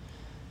Brainiac.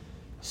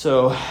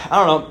 So I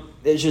don't know.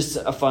 It's just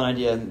a fun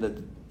idea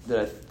that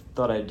I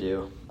thought I'd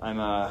do.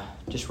 I'm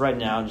just right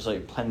now just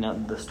like planning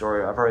out the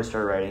story. I've already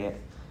started writing it,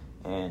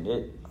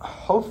 and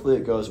hopefully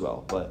it goes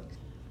well. But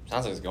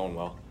sounds like it's going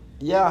well.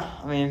 Yeah,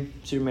 I mean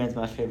Superman's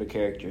my favorite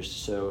character,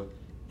 so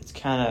it's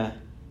kind of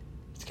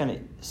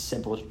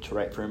simple to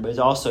write for him, but it's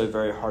also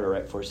very hard to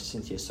write for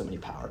since he has so many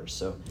powers.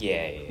 So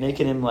Yeah.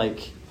 making him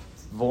like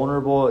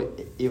vulnerable,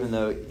 even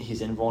though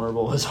he's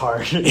invulnerable, is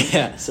hard.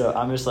 Yeah. So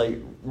I'm just like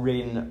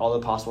reading all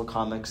the possible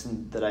comics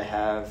that I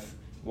have,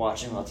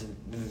 watching lots of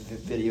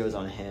videos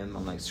on him,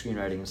 on like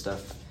screenwriting and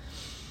stuff.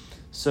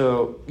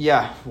 So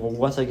yeah, well,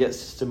 once I get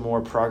some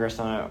more progress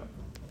on it,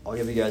 I'll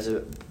give you guys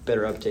a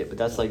better update. But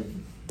that's like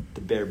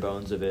the bare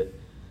bones of it.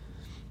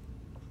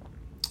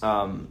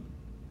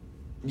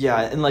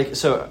 Yeah, and like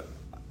so,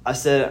 I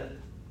said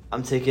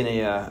I'm taking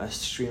a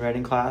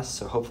screenwriting class,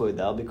 so hopefully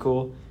that'll be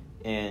cool.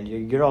 And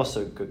you're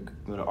also going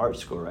to art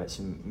school, right?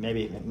 So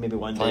maybe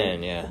one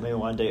day, maybe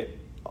one day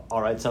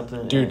I'll write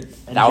something. Dude,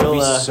 and that would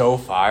be so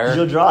fire.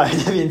 You'll draw it.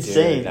 That'd be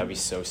insane. Dude, that'd be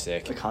so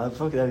sick. A comic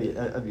book,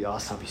 that'd be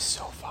awesome. That'd be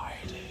so fire,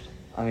 dude.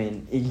 I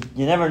mean,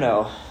 you never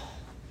know.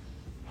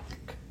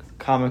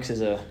 Comics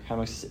is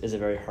a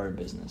very hard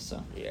business,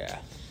 so. Yeah,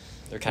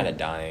 they're kind of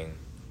dying.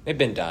 They've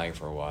been dying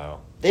for a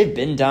while. They've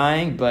been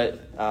dying,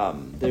 but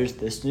there's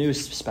this new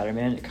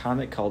Spider-Man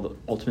comic called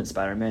Ultimate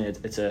Spider-Man.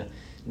 It's a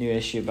new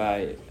issue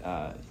by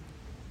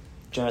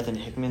Jonathan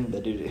Hickman,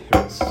 the dude who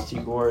wrote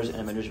Secret Wars and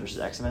Avengers vs.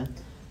 X-Men,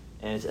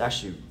 and it's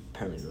actually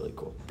apparently really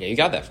cool. Yeah, you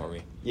got that for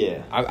me.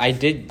 Yeah.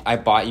 I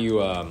bought you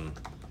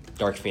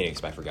Dark Phoenix,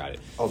 but I forgot it.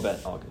 I'll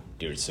bet. All good.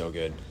 Dude, it's so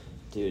good.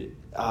 Dude,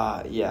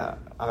 yeah,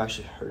 I've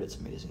actually heard it's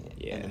amazing.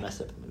 Yeah. And they messed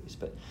up the movies,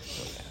 but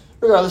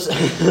regardless.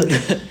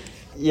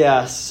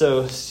 Yeah,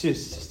 so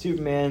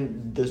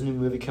Superman, there's a new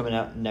movie coming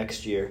out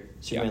next year,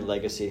 Superman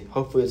Legacy.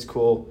 Hopefully it's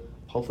cool.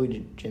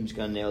 Hopefully James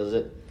Gunn nails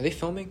it. Are they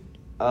filming?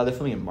 They're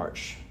filming in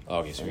March. Oh,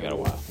 okay, so we got a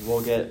while.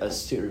 We'll get a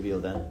suit reveal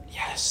then.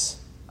 Yes.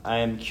 I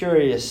am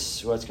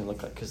curious what it's going to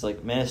look like, because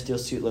like Man of Steel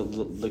suit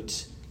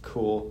looked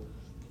cool.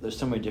 There's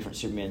so many different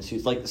Superman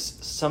suits. Like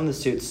some of the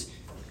suits,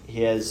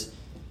 he has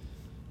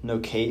no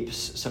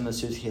capes. Some of the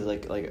suits, he has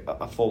like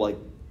a full like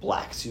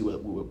black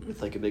suit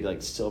with like a big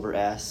like silver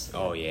S.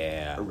 Oh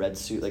yeah. A red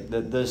suit. Like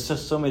there's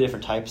just so many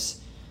different types.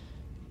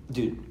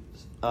 Dude,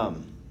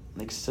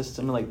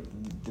 system in like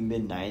the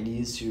mid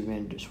 '90s,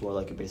 Superman just wore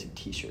like a basic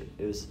T-shirt.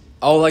 It was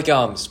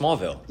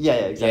Smallville. yeah,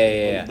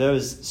 exactly. Yeah. There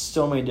was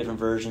so many different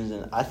versions,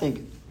 and I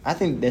think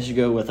they should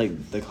go with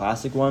like the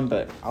classic one.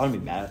 But I wouldn't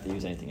be mad if they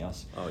use anything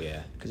else. Oh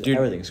yeah, because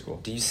everything's cool.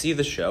 Do you see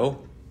the show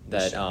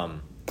that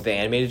the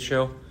animated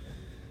show?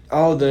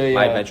 Oh, the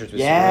My Adventures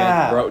with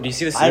Superman. Bro, do you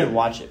see the suit? I didn't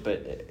watch it,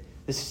 but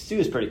this suit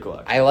is pretty cool.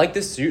 Actually. I like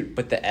this suit,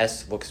 but the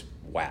S looks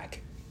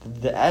whack.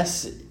 The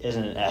S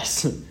isn't an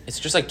S. It's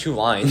just like 2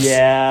 lines.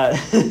 Yeah,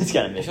 it's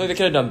kind of. I feel like they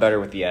could have done better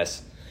with the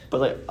S.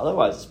 But like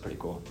otherwise, it's pretty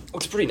cool.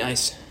 Looks pretty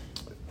nice.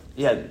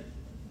 Yeah,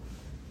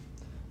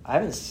 I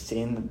haven't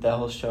seen the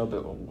whole show,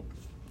 but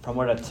from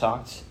what I've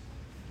talked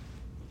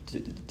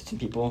to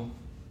people,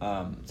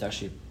 it's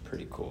actually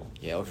pretty cool.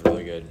 Yeah, it looks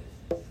really good.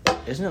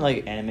 Isn't it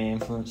like anime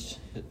influenced?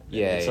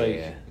 Yeah,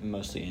 it's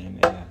mostly anime.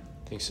 Yeah,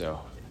 I think so.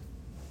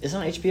 Is it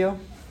on HBO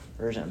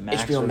or is it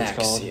Max? HBO what Max,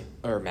 it's called?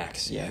 or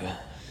Max, yeah,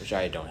 which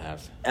I don't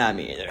have.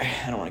 Me either.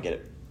 I don't want to get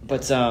it,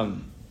 but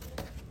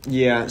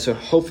yeah. So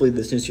hopefully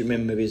this new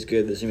Superman movie is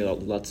good. There's gonna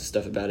be lots of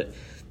stuff about it.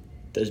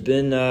 There's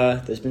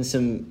been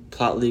some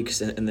plot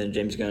leaks, and then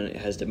James Gunn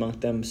has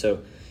debunked them.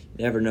 So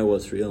you never know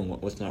what's real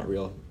and what's not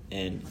real.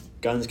 And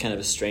Gunn's kind of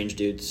a strange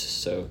dude,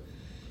 so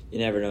you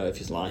never know if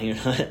he's lying or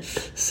not.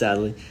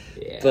 Sadly,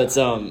 yeah. But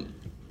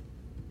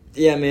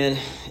yeah, man,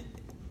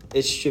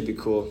 it should be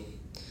cool.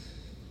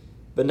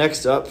 But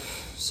next up,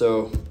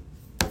 so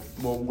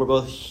we're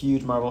both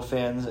huge Marvel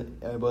fans,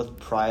 and we both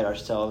pride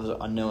ourselves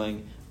on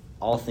knowing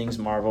all things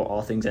Marvel,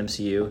 all things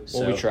MCU. So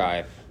Well, we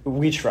try.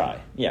 We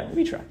try. Yeah,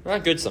 we try. We're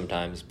not good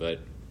sometimes, but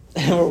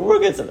we're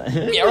good sometimes.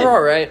 yeah, we're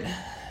all right.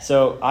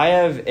 So I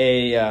have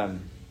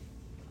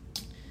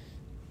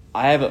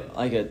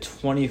like a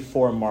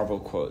 24 Marvel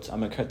quotes. I'm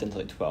gonna cut them to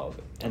like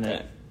 12, and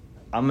then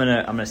I'm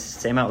gonna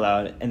say them out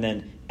loud, and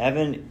then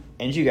Evan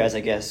and you guys, I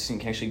guess, can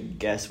actually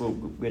guess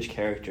which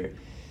character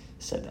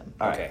said them.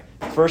 All right.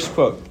 First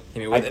quote.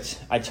 Hit me with it.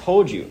 I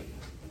told you,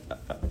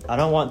 I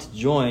don't want to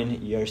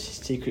join your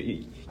super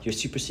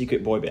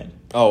secret boy band.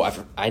 Oh,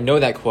 I know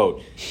that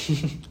quote,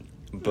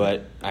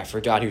 but I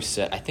forgot who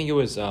said. I think it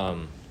was. I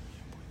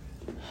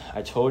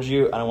told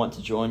you I don't want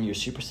to join your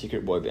super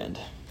secret boy band.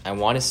 I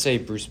want to say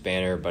Bruce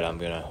Banner, but I'm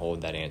gonna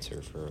hold that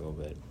answer for a little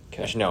bit.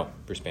 Okay. Actually, no,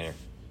 Bruce Banner.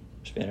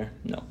 Bruce Banner?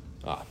 No.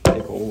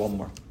 Okay, cool. One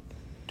more.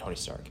 Tony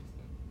Stark.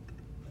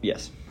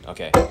 Yes.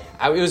 Okay.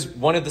 It was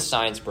one of the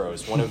Science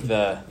Bros, one of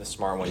the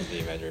smart ones of the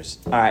Avengers.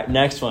 All right,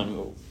 next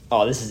one.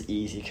 Oh, this is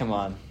easy. Come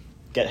on.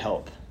 Get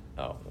help.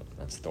 Oh,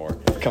 that's Thor.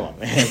 Come on,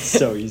 man. It's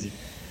so easy.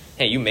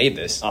 Hey, you made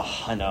this.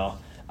 Oh, I know.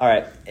 All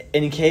right.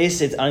 In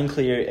case it's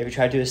unclear, if you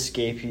try to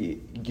escape,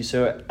 you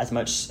so as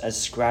much as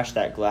scratch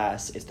that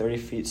glass. It's 30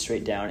 feet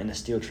straight down in a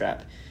steel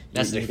trap.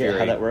 That's Nick get Fury.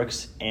 How that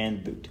works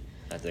and boot.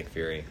 That's Nick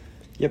Fury.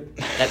 Yep.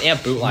 That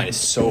ant boot line is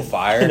so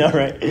fire. I know,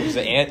 right? It's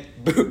the ant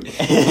boot. Dude,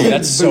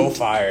 that's so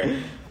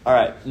fire. All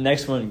right.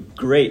 Next one.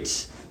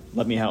 Great.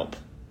 Let me help.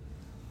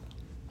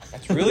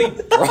 That's really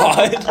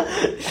broad.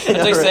 It's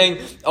like saying,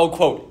 "Oh,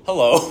 quote,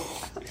 hello."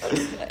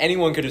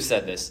 Anyone could have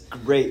said this.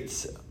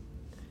 Great.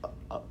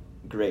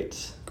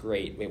 Great.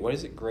 Great. Wait, what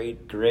is it?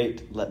 Great.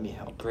 Great. Let me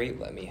help. Great.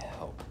 Let me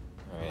help.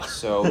 All right.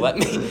 So let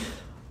me.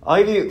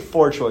 I'll give you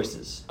 4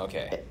 choices.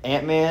 Okay.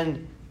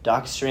 Ant-Man,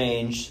 Doc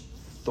Strange,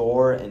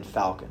 Thor, and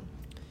Falcon.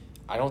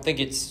 I don't think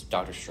it's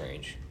Doctor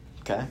Strange.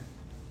 Okay.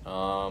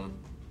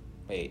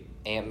 Wait.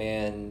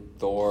 Ant-Man,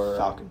 Thor,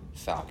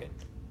 Falcon.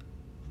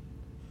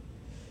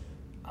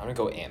 I'm gonna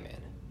go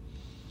Ant-Man.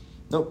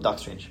 Nope. Doc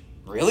Strange.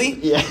 Really?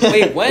 Yeah.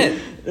 Wait, when?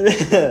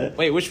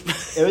 Wait, which?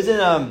 It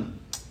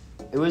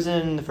was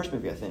in the first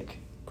movie, I think.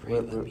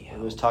 Great, let me It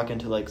help. was talking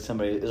to like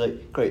somebody. It was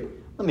like, great,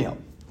 let me help.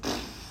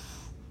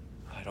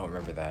 I don't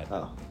remember that.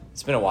 Oh.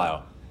 It's been a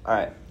while. All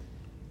right.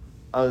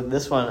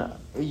 This one,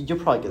 you'll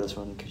probably get this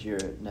one because you're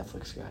a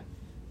Netflix guy.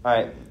 All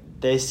right.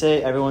 They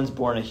say everyone's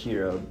born a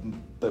hero,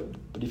 but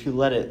if you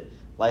let it,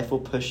 life will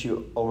push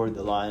you over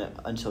the line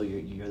until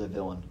you're the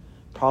villain.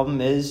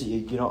 Problem is,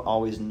 you don't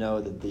always know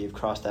that you've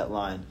crossed that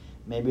line.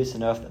 Maybe it's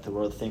enough that the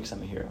world thinks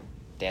I'm a hero.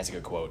 That's a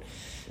good quote.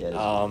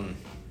 Yeah.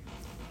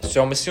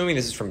 So I'm assuming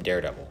this is from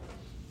Daredevil.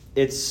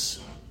 It's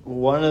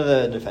one of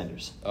the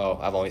Defenders. Oh,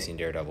 I've only seen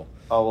Daredevil.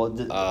 Oh,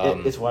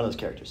 well, it's one of those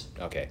characters.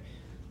 Okay.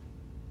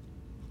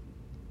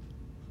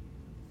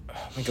 I'm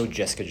gonna go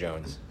Jessica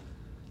Jones.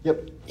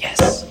 Yep.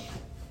 Yes.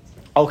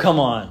 Oh, come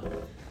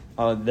on.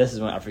 Oh, this is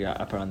one I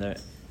forgot I put on there.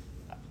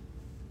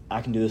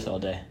 I can do this all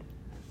day.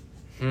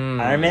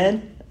 Iron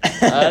Man?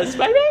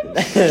 Spider-Man?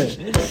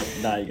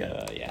 Nah, you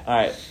got it. Yeah. All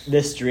right,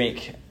 this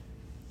drink.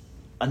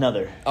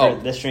 Another. Oh.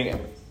 This drink.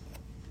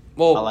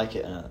 Well, I like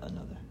it.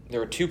 Another. there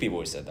were 2 people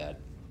who said that.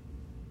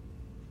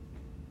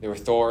 There were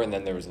Thor and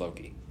then there was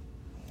Loki.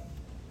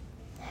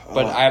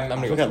 But I'm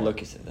gonna I go forgot Thor.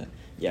 Loki said that.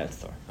 Yeah, it's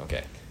Thor.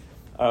 Okay.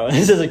 Oh,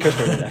 this is a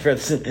Christmas. I forgot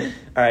this.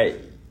 All right.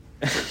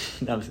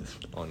 That was this.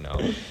 Oh no.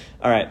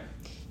 All right.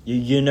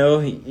 You know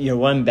you're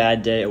one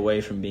bad day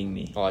away from being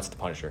me. Oh, that's the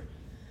Punisher.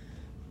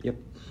 Yep.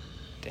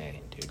 Dang,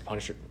 dude.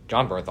 Punisher.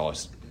 John Bernthal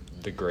is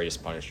the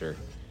greatest Punisher.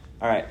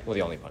 All right. Well,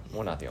 the only one.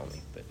 Well, not the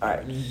only, but. All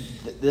right.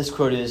 This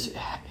quote is,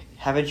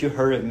 "Haven't you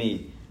heard of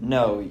me?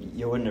 No,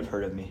 you wouldn't have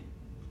heard of me."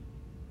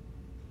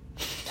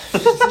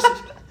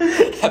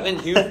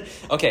 Haven't you?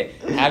 Okay.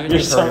 Haven't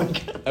you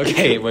heard?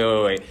 Okay.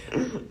 Wait.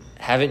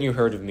 Haven't you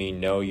heard of me?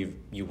 No, you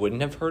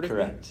wouldn't have heard of me.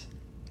 Correct.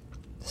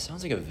 This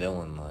sounds like a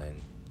villain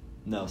line.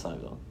 No, it's not a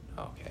villain.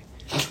 Oh, okay.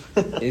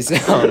 Is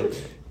haven't you heard of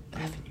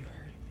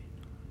me?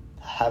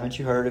 Haven't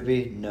you heard of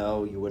me?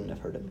 No, you wouldn't have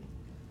heard of me.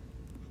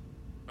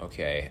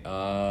 Okay.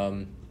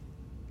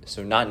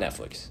 So not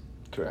Netflix.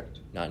 Correct.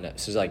 Not Net.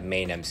 So it's like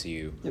main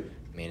MCU. Yep.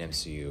 Main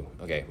MCU.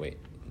 Okay, wait.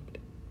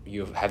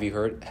 Have you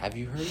heard? Have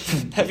you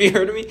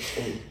heard of me?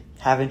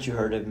 Haven't you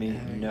heard of me?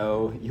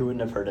 No, you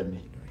wouldn't have heard of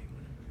me.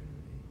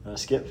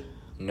 Skip?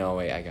 No,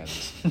 wait. I got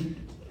this.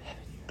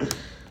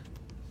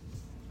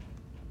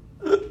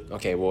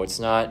 Okay, well, it's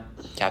not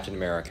Captain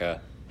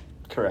America.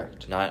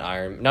 Correct. Not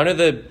Iron. None of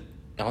the.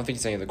 I don't think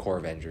it's any of the core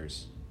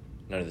Avengers.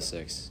 None of the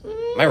 6.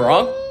 Am I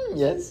wrong?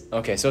 Yes.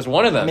 Okay, so it's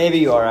one of them. Maybe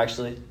you are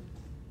actually.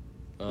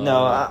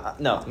 No.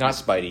 Not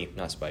Spidey.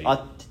 Not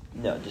Spidey.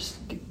 No, just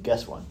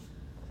guess one.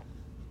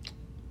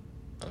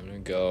 I'm gonna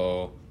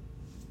go.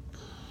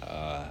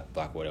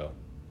 Black Widow.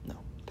 No.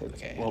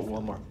 Okay. Well,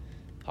 one more.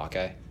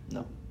 Hawkeye.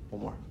 No.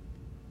 One more.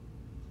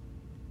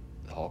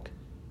 The Hulk.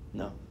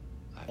 No.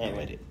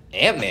 Ant-Man.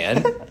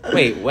 Ant-Man?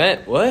 Wait,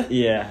 what?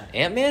 Yeah.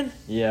 Ant-Man?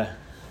 Yeah.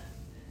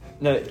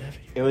 No,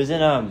 it was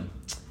in I think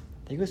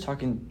he was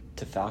talking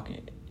to Falcon.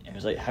 And it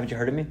was like, "Haven't you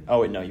heard of me?"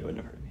 Oh wait, no, you wouldn't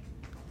have heard of me.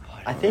 Oh,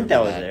 I think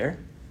that was there.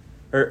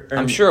 Or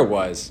I'm sure it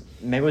was.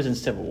 Maybe it was in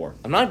Civil War.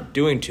 I'm not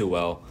doing too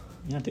well.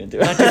 You're not doing too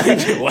well. well. Not doing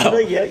too well.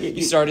 Like, yeah,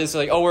 you started to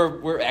like, oh,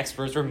 we're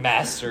experts, we're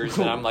masters,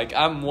 and I'm like,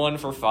 I'm 1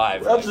 for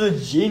 5. We're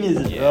absolute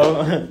geniuses,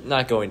 bro.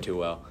 Not going too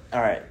well.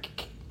 All right.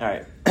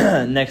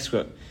 Next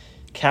quote.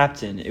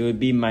 "Captain, it would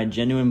be my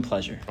genuine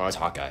pleasure." Oh, it's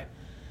Hawkeye.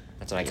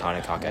 That's an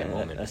iconic Hawkeye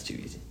moment. That's too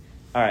easy.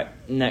 All right,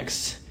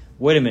 next.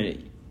 Wait a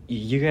minute.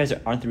 You guys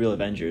aren't the real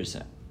Avengers.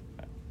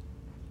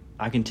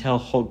 I can tell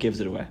Hulk gives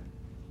it away.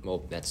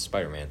 Well, that's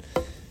Spider-Man.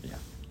 Yeah.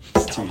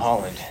 Tom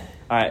Holland.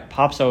 All right,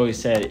 Pops always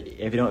said,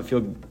 if you don't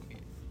feel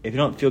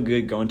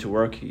good going to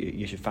work,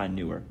 you should find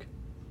new work.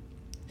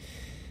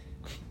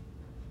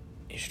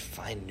 You should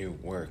find new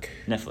work.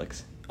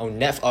 Netflix. Oh,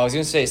 I was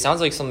gonna say, it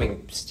sounds like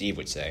something Steve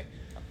would say.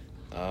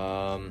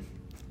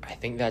 I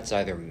think that's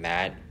either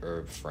Matt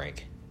or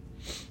Frank.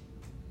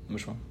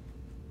 Which one?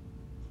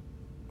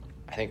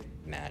 I think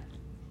Matt.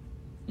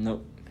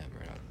 Nope. Matt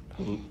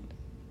Murdock.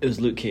 It was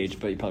Luke Cage,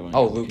 but you probably won't.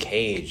 Oh, Luke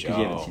Cage. You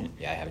haven't seen it.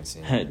 Yeah, I haven't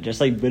seen it. Just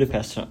like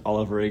Budapest all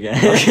over again.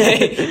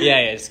 Okay.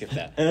 Yeah, skip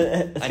that.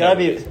 It's gotta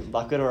be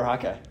Black Widow or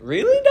Hawkeye.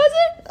 Really? Does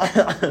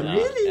it?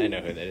 Really? I know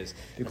who that is.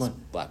 Pick That's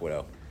one. Black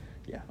Widow.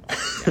 Yeah.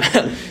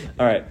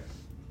 All right.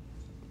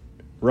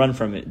 Run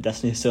from it.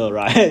 Destiny still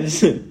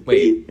arrives.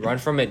 Wait, run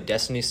from it.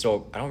 Destiny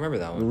still. I don't remember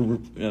that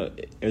one. No,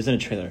 it was in a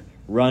trailer.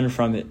 Run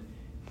from it,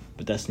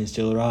 but Destiny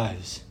still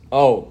arrives.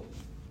 Oh,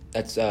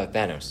 that's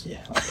Thanos.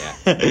 Yeah.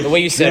 The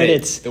way you said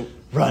it.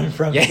 Run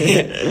from it.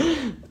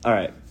 Yeah. All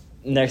right.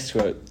 Next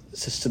quote.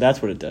 So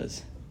that's what it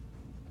does.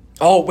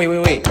 Oh, wait.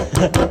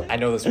 I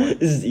know this one.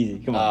 This is easy.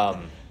 Come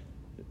on.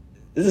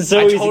 This is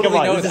I so easy. totally Come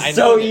on. know This I is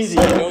know so this. easy.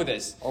 I know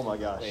this. Oh my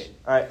gosh. Wait.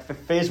 All right. For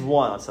phase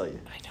 1, I'll tell you.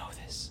 I know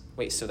this.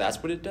 Wait, so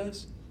that's what it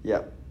does?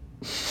 Yep.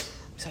 Is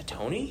that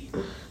Tony?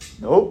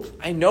 Nope.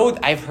 I know.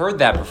 I've heard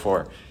that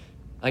before.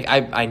 Like,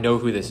 I know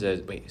who this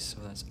is. Wait, so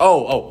that's...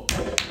 Oh.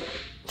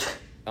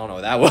 I don't know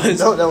what that was.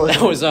 No,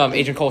 that was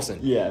Agent Coulson.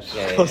 Yeah.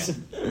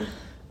 Coulson.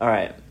 All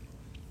right.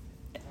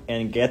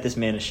 And get this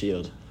man a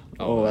shield.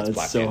 Oh, that's that's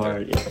Black so Panther.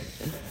 hard. Yeah.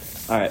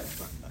 All right.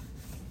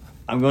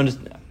 I'm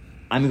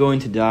going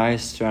to die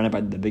surrounded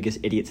by the biggest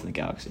idiots in the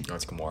galaxy. No,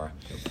 it's Gamora.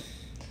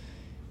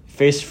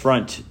 Face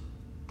front,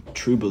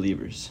 true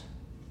believers.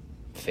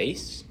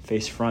 Face?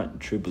 Face front,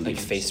 true believers.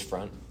 Like face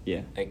front?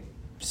 Yeah. Like,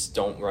 just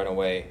don't run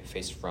away.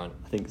 Face front.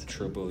 I think so.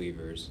 True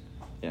believers.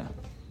 Yeah.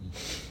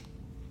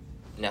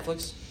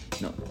 Netflix?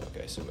 No.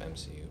 Okay, so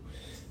MCU.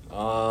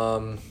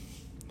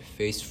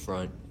 Face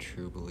front,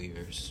 true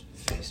believers.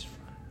 Face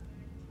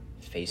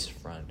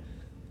front.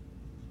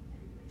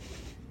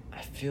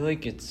 I feel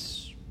like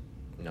it's...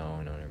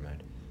 No, never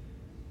mind.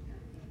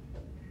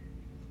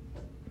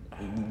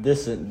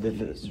 This one's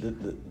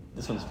Captain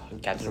this one's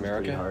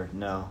America? pretty hard.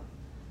 No.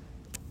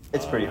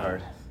 It's pretty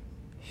hard.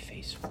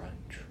 Face front,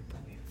 true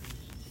believers.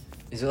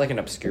 Is it like an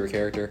obscure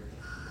character?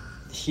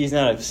 He's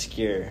not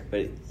obscure,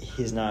 but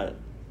he's not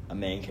a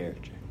main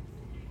character.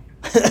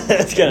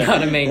 It's gonna,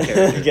 Not a main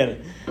character.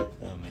 Oh,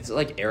 man. Is it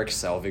like Eric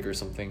Selvig or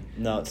something?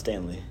 No, it's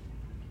Stanley.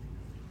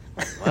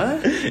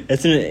 What?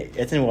 It's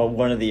in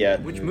one of the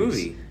Which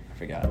movies. movie? I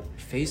forgot.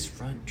 Face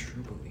front,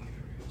 true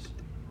believers.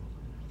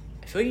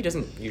 I feel like he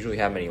doesn't usually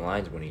have many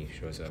lines when he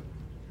shows up.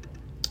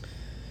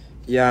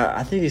 Yeah,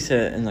 I think he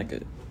said it in like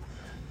a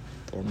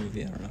Thor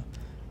movie. I don't know.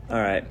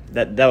 All right,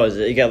 that was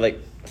it. You got like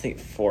I think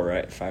 4,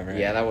 right? 5, right?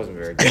 Yeah, that wasn't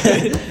very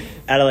good.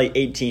 Out of like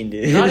 18,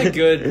 dude. Not a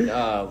good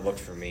look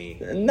for me.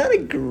 Not a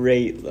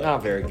great look.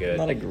 Not very good.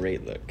 Not a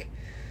great look.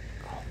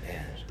 Oh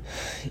man.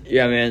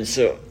 Yeah, man.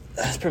 So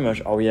that's pretty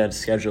much all we had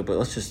scheduled. But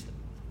let's just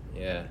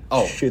Yeah.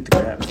 Oh. Shoot the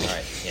crap. All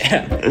right.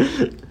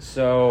 Yeah.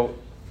 So,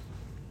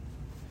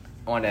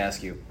 I wanted to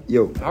ask you.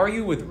 Yo. How are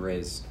you with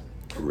Riz?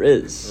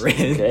 Riz. Riz.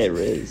 Okay,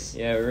 Riz.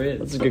 Yeah, Riz.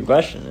 That's a good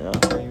question, you know.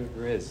 How are you with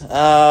Riz?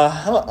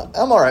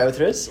 I'm alright with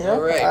Riz. You know?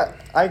 Alright.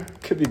 I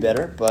could be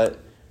better, but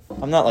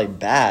I'm not like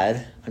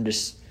bad. I'm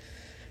just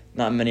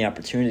not many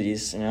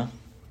opportunities, you know.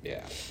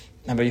 Yeah.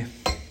 How about you?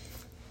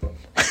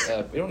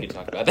 We don't need to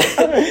talk about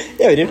that.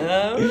 Yeah, we do.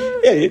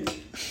 Yeah, we do.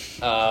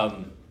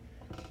 I'm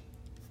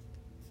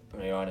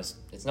gonna be honest.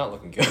 It's not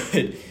looking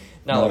good.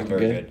 Not looking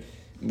very good.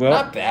 Well,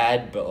 Not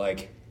bad, but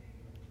like,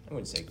 I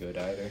wouldn't say good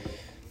either.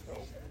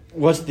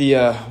 what's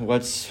the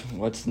what's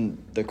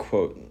the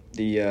quote?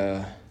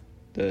 The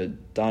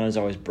dawn is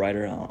always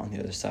brighter on the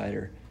other side,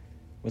 or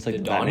what's like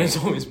The dawn is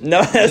always.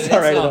 No, that's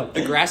not right at all.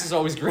 The grass is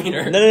always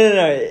greener. No.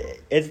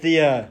 It's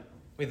the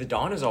Wait, the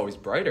dawn is always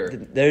brighter.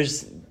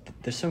 there's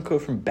some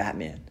quote from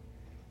Batman,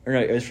 or no,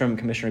 it was from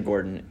Commissioner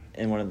Gordon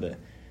in one of the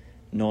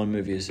Nolan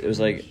movies. It was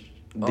like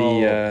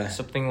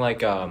Something like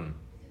the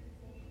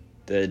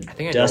I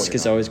think I know dusk what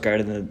is you're always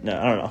talking brighter than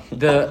I don't know.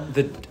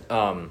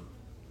 the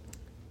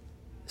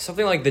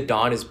something like the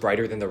dawn is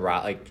brighter than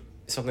like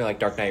something like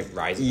Dark Knight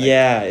Rises. Like,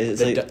 Yeah,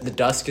 it's like the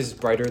dusk is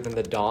brighter than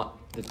the dawn.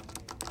 The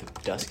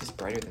dusk is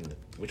brighter than the.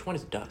 Which one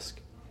is dusk?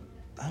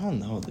 I don't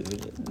know,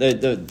 dude.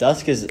 The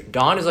dusk is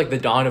Dawn is like the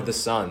dawn of the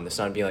sun. The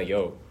sun being like,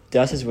 yo.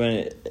 dusk is when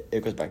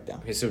it goes back down.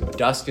 Okay, so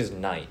dusk is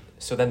night.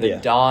 So then the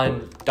Yeah.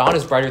 dawn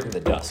is brighter than the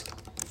dusk.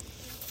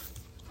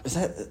 Is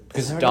that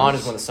Because that what dawn it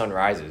is when the sun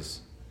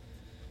rises.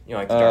 You know,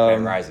 like the Dark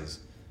Knight Rises.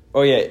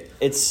 Oh yeah,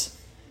 it's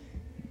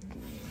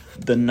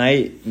the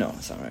night. No,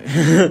 it's not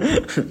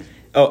right.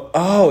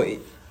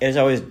 It's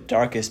always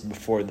darkest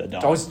before the dawn.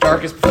 It's always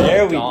darkest before There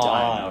the we dawn.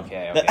 dawn.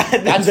 Okay.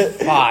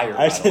 That's fire,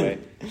 by the way.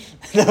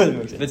 That would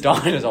make sense. The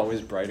dawn is always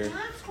brighter. Can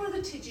I ask one of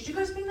the did you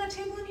guys bring that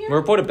table in here?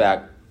 We'll put it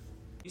back.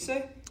 You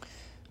say?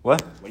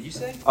 What? What did you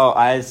say? Oh,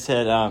 I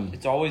said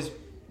It's always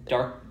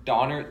dark.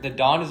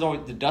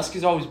 The dusk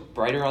is always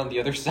brighter on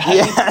the other side.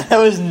 Yeah, that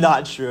was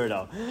not true at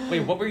all. Wait,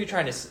 what were you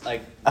trying to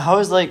like? I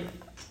was like,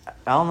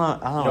 I don't know.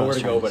 I don't know Nowhere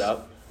to go but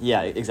up.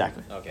 Yeah,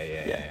 exactly.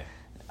 Okay, yeah.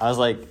 I was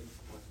like,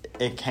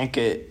 it can't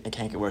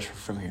get worse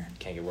from here.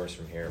 Can't get worse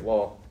from here.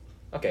 Well,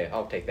 okay,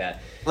 I'll take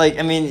that. Like,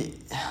 I mean,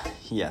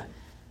 yeah.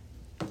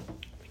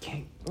 We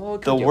can't. Well, it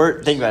could The get word.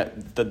 worse. Think about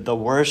it. The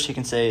worst she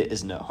can say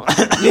is no.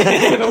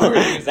 The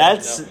worst she can say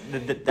That's is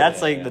that's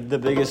Yeah, like yeah. the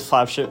biggest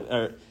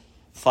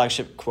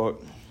flagship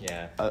quote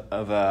Yeah.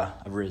 of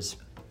Riz.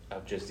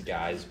 Of just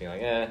guys being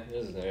like,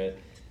 this isn't it.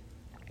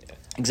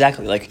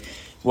 Exactly. Like,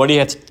 what do you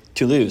have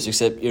to lose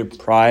except your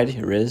pride,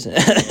 your Riz,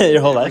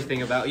 your whole life?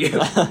 Everything about you.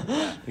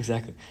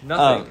 Exactly.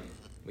 Nothing.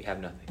 We have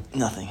nothing.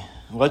 Nothing.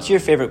 What's your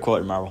favorite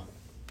quote in Marvel?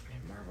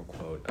 Marvel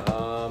quote.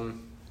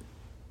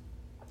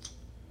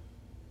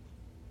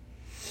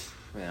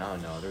 Man, I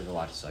don't know. There's a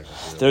lot to cycle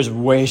through. There's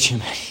way too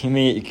many. I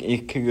mean,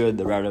 you could go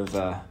the route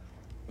of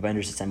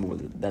Avengers Assemble.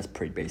 That's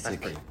pretty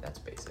basic. That's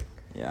basic.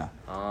 Yeah.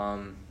 I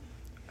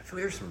feel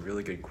like there's some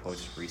really good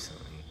quotes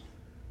recently.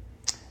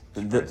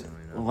 The,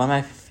 one of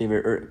my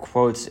favorite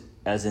quotes,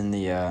 as in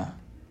the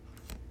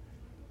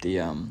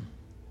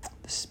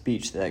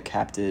speech that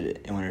Cap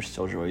did in Winter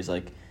Soldier, where he's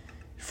like,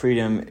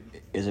 "Freedom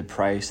is a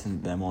price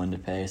that I'm willing to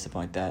pay,"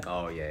 something like that.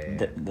 Oh yeah.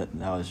 That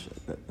was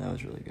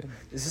really good.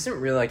 This isn't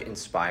really like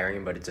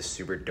inspiring, but it's a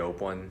super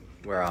dope one.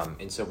 Where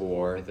in Civil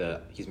War,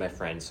 he's my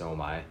friend, so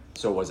am I.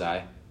 So was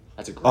I.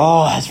 That's a great.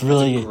 Oh, that's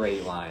really That's a good.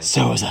 great line.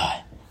 So was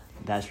I.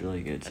 That's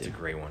really good too. That's a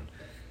great one.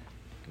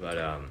 But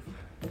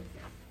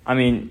I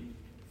mean,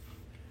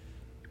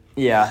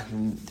 yeah,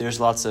 there's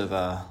lots of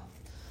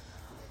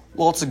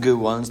good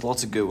ones.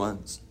 Lots of good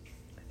ones.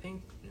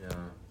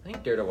 I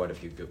think Daredevil had a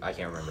few good. I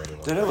can't remember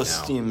anyone. Daredevil right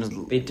now. seems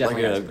They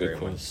definitely like had a some good great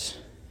quotes.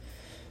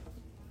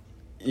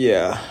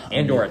 Yeah.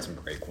 Andor had some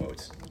great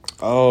quotes.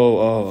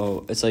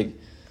 Oh! It's like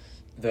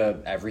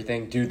The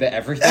everything, dude. The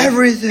everything.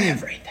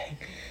 everything.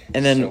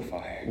 And then So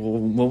fire.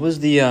 what was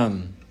the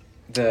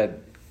The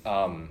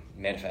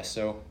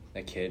manifesto.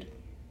 That kid.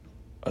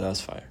 Oh, that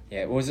was fire.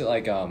 Yeah. What was it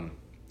like? I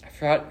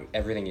forgot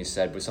everything you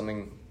said. Was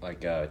something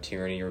like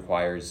tyranny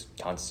requires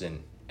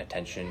constant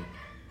attention.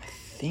 I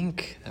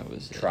think that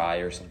was it. Try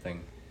or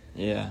something.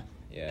 Yeah.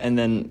 Yeah. And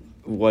then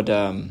what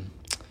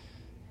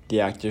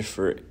the actor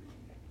for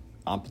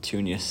Aunt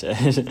Petunia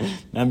said.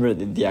 Remember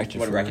the actor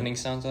What for Reckoning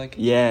sounds like?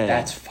 Yeah.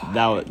 That's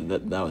fire.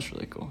 That was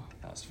really cool.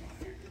 That was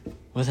fire.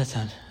 What does that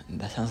sound?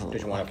 That sounds a Did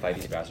little. you want to fight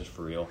these bastards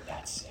for real?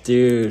 That's sick.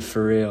 Dude,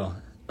 for real.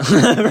 For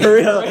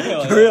real,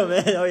 yeah.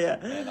 man. Oh yeah.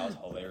 Yeah, that was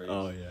hilarious.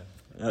 Oh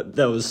yeah.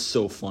 That was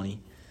so funny.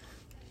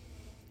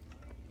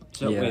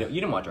 So Yeah. wait, you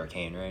didn't watch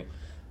Arcane, right?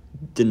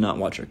 Did not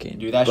watch Arcane.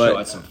 Dude, that but show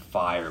had some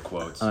fire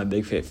quotes. I'm a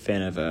big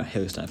fan of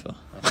Haley Steinfeld.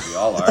 I think we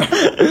all are.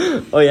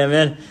 Oh yeah,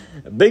 man.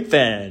 A big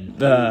fan.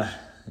 Yeah.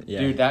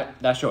 Dude,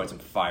 that show had some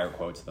fire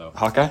quotes though.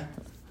 Hawkeye?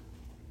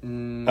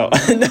 Mm, Oh, I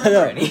don't remember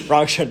no. any.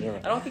 Wrong show. Never I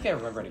mind. don't think I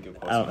remember any good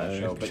quotes I from don't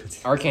that know. show, but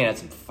Arcane had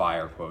some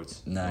fire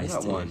quotes. Nice, What was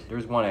that dude. one? There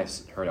was one I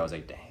heard. I was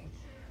like, dang.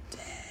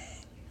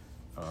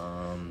 Which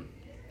one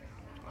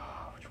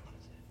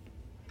is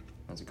it?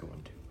 That's a good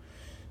one too.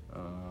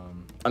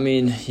 I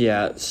mean,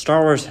 yeah,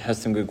 Star Wars has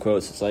some good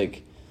quotes. It's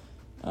like,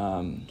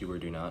 do or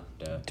do not.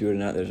 do or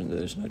not.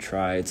 There's no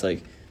try. It's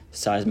like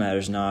size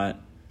matters not.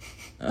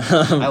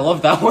 I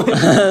love that one.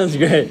 That's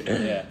great.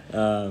 Yeah.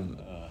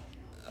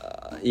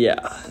 Yeah,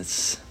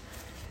 it's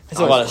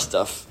a lot of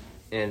stuff.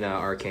 In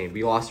Arcane,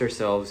 we lost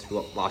ourselves,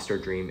 lost our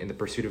dream. In the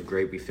pursuit of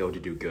great, we failed to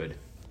do good.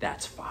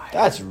 That's fire.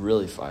 That's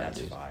really fire. That's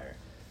dude. fire.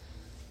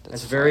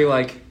 That's very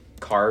like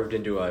carved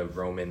into a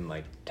Roman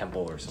like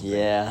temple or something.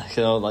 Yeah,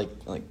 like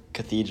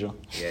cathedral.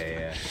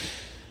 Yeah.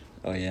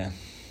 Oh yeah.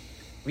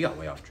 We got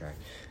way off track.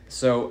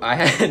 So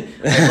I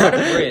brought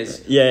up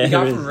Riz. Yeah, we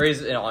got Riz. from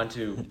Riz and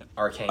onto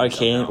Arcane.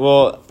 Arcane. somehow.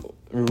 Well,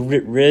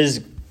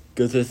 Riz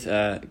goes with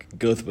Haley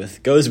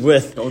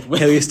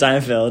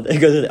Steinfeld. It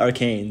goes with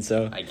Arcane.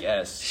 So I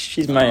guess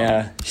she's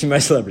my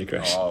celebrity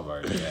crush. all of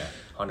ours. Yeah,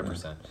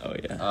 100%. Oh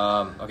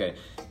yeah. Okay,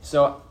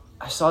 so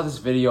I saw this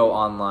video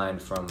online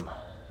from.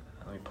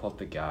 Let me pull up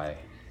the guy.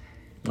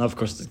 Of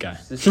course, this guy.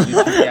 This dude,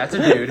 yeah, it's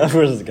a dude. Of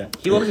course, this guy.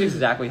 He looks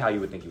exactly how you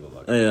would think he would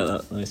look. Oh, yeah,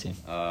 let me see.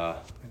 Where'd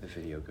the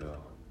video go?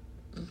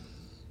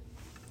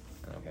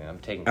 Okay, I'm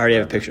taking. I already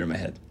have a picture in my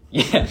head.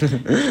 Yeah,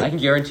 I can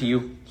guarantee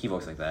you, he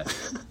looks like that.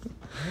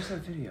 Where's that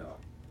video?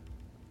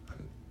 I'm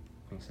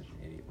being such an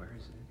idiot. Where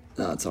is it?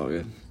 No, it's all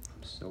good.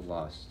 I'm so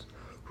lost.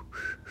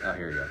 Oh,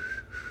 here we go.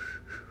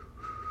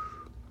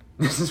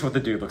 This is what the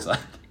dude looks like.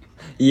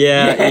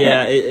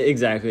 Yeah,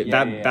 exactly.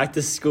 Yeah. Back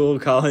to school,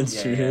 college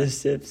Yeah.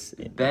 relationships.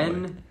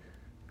 Ben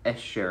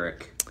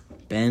Escherich.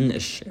 Ben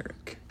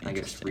Escherich. I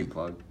guess free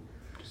plug.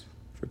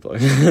 For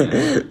plug.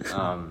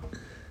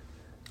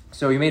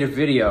 So he made a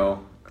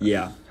video.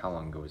 Yeah. How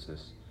long ago was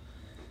this?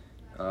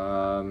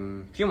 A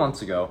few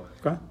months ago.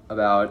 Okay.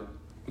 About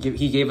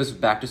he gave us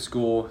back to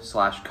school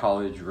 /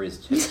 college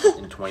Riz tips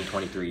in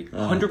 2023.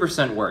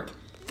 100% work.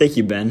 Thank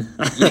you, Ben.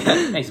 Yeah,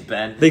 thanks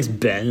Ben. Thanks,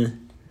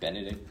 Ben.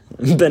 Benedict.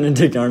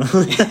 Benedict Arnold.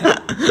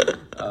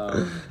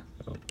 Oh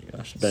my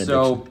gosh.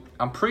 So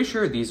I'm pretty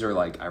sure these are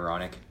like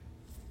ironic.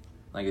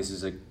 Like this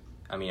is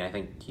I mean, I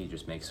think he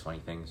just makes funny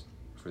things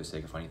for the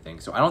sake of funny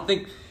things. So I don't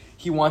think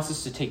he wants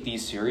us to take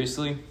these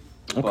seriously.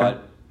 Okay.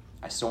 But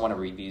I still want to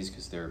read these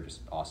because they're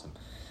just awesome.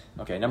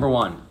 Okay, number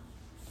 1.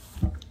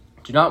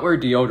 Do not wear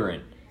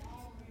deodorant.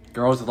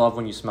 Girls love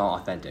when you smell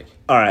authentic.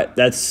 All right,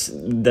 that's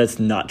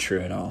not true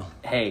at all.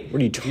 Hey,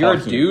 what are you if you're a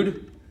talking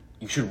dude,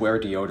 you should wear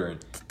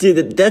deodorant.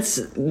 Dude,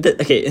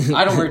 okay.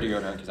 I don't wear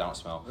deodorant because I don't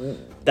smell.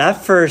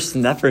 That first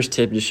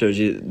tip just shows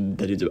you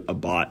that dude's a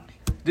bot.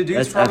 The dude's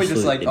That's probably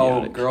just like, absolutely oh,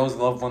 idiotic. girls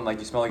love when like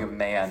you smell like a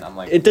man. I'm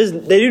like, It does.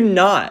 They do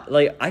not.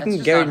 Like I can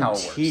just not how it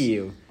guarantee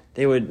you,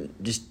 they would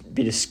just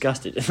be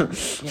disgusted. yeah,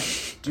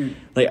 dude.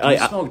 Like you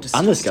smell I'm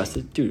disgusting.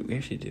 disgusted, dude. We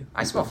actually do.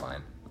 I smell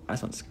fine. I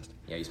smell disgusting.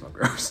 Yeah, you smell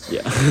gross.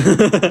 Yeah.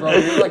 Bro,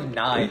 you were like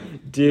 9.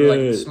 Dude. You were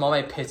like, smell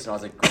my pits, and I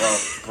was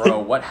like, bro,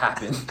 what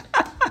happened?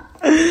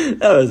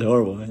 That was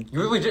horrible, man. You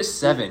were legit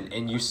 7,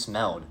 and you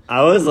smelled.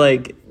 I was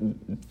like,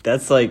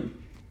 that's like,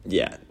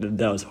 yeah,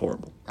 that was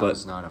horrible. That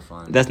was not a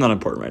fun. That's not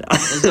important right now.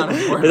 It's not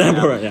important It's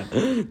not right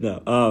important, yeah.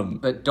 No.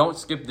 But don't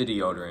skip the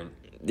deodorant.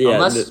 Yeah,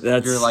 Unless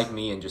that's you're like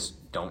me and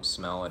just don't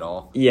smell at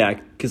all. Yeah,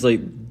 because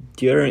like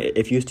deodorant,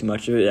 if you use too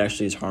much of it, it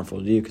actually is harmful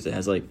to you because it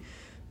has like,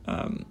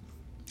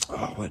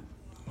 what?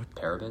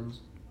 Parabens?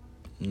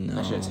 No.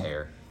 That shit's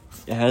hair.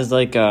 It has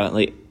like I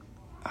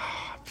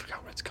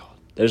forgot what it's called.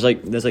 There's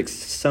like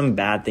some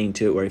bad thing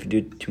to it where if you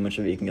do too much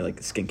of it, you can get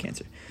like skin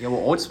cancer. Yeah, well,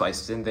 Old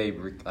Spice, didn't they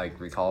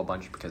recall a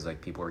bunch because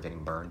like people were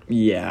getting burned?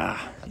 Yeah.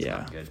 That's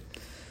not good.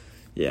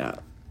 Yeah.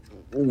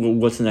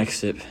 What's the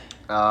next tip?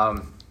 I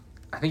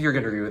think you're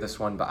gonna agree with this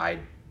one, but I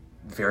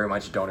very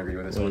much don't agree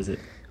with this one. What is it?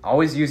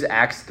 Always use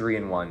Axe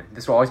 3-in-1.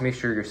 This will always make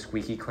sure you're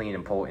squeaky clean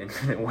and pull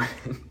infinite women.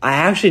 I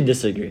actually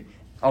disagree.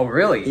 Oh,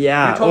 really?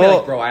 Yeah, You told me, well-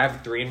 like, bro, I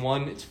have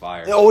 3-in-1. It's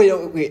fire. Oh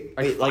wait,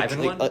 Like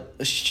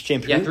 5-in-1?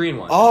 shampoo. Yeah,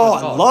 3-in-1. Oh,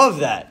 That's what I it's love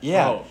that.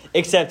 Yeah, Oh.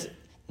 except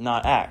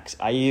not Axe.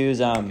 I use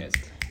Okay.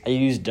 I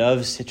use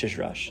Dove's Citrus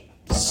Rush.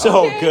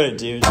 So Okay. good,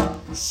 dude.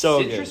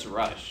 So Citrus good.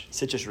 Rush.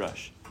 Citrus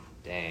Rush.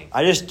 Dang.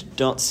 I just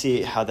don't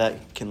see how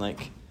that can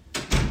like,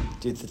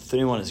 dude. The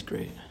 3-in-1 is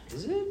great.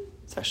 Is it?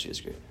 It's actually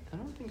is great. I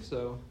don't think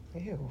so.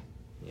 Ew.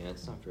 Yeah,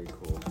 it's not very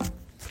cool.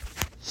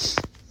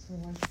 So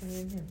why should we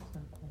in here? It's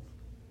not cool.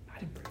 I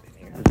didn't put it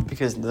in here.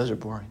 Because those are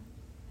boring.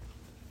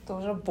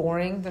 Those are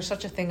boring. There's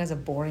such a thing as a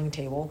boring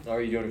table. Oh,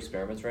 are you doing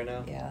experiments right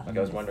now? Yeah. Like,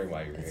 I was wondering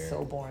why you were It's here.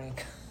 so boring.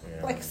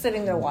 Yeah. Like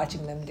sitting there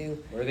watching them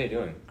do. What are they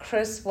doing?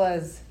 Chris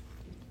was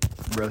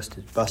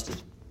Roasted,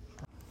 busted.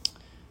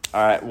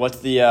 All right, what's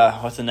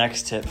the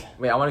next tip?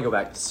 Wait, I want to go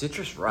back.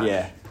 Citrus Rush.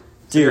 Yeah,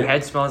 So your dude.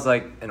 head smells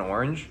like an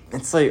orange?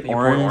 It's like You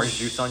pour orange, orange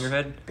juice on your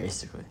head?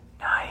 basically.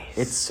 Nice.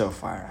 It's so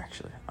fire,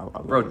 actually. I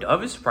Bro, love it.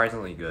 Dove is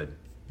surprisingly good.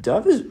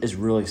 Dove is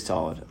really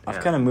solid. I've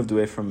Yeah. kind of moved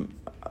away from.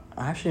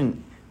 I actually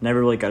never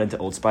really got into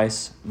Old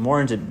Spice. More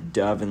into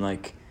Dove and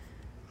like,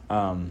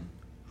 I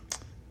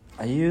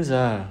use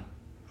I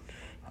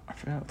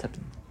forgot what type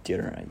of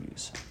deodorant I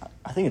use.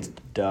 I think it's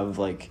Dove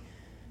like.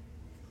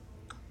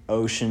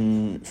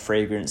 Ocean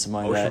fragrance,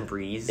 something like that. Ocean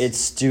Breeze?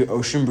 It's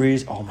Ocean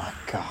Breeze. Oh my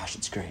gosh,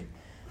 it's great.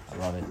 I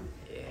love it.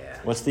 Yeah.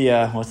 What's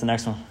the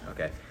next one?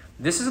 Okay.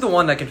 This is the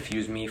one that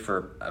confused me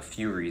for a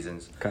few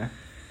reasons. Okay.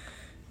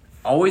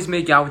 Always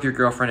make out with your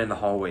girlfriend in the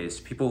hallways.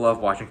 People love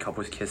watching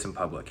couples kiss in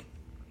public.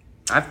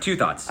 I have two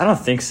thoughts. I don't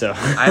think so.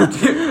 I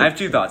have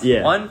two thoughts.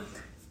 Yeah. One,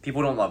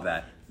 people don't love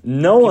that.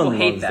 No People one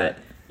hate loves that.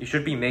 You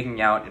should be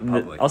making out in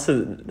public.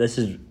 Also, this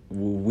is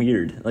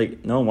weird.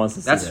 Like, no one wants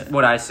to see That's that.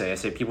 what I say. I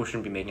say people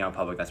shouldn't be making out in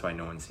public. That's why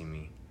no one's seen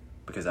me.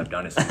 Because I've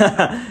done it.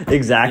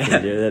 Exactly, Yeah.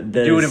 dude.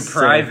 Do it in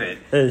private.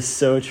 That is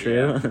so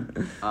true.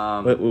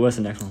 Yeah. What's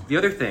the next one? The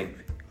other thing,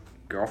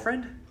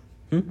 girlfriend?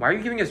 Why are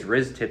you giving us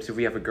Riz tips if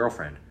we have a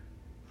girlfriend?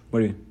 What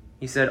do you mean?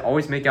 He said,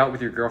 always make out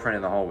with your girlfriend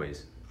in the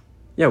hallways.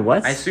 Yeah,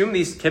 what? I assume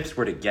these tips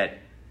were to get.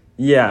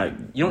 Yeah.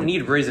 You don't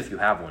need Riz if you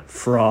have one.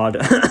 Fraud.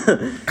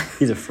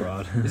 He's a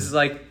fraud. This is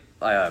like,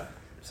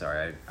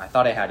 sorry, I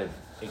thought I had an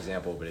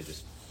example, but it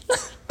just.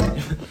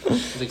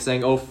 It's like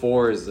saying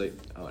 04 is like,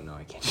 oh no,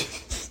 I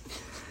can't.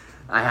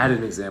 I had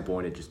an example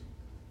and it just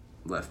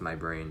left my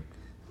brain.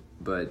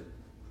 But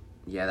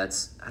yeah,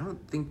 I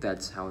don't think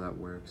that's how that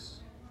works.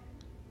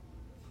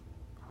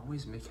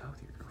 Always make out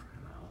with your girlfriend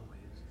in the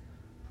hallways.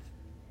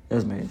 That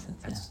doesn't make any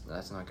sense.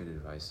 That's not good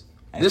advice.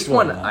 Actually, This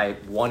one not. I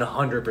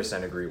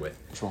 100% agree with.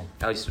 Which one?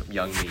 At least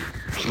young me.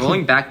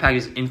 Rolling backpack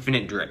is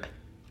infinite drip.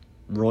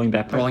 Rolling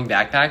backpack? Rolling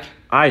backpack?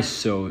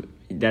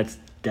 That's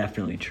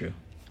definitely true.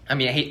 I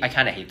mean, I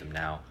kind of hate them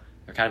now.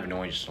 They're kind of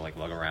annoying just to like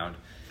lug around.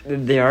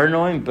 They are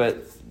annoying,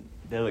 but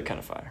they look kind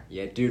of fire.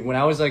 Yeah, dude. When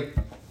I was like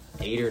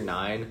 8 or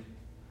 9,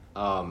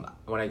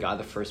 when I got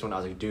the first one, I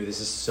was like, dude,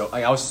 this is so.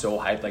 Like, I was so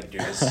hyped. Like,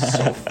 dude, this is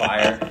so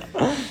fire.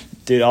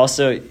 Dude,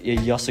 also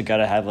you also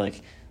gotta have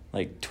like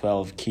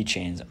 12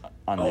 keychains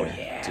on Oh, there.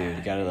 yeah. Dude,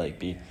 you gotta like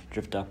be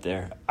dripped up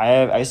there.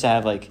 I used to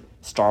have like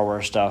Star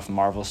Wars stuff,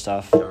 Marvel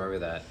stuff. I remember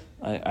that.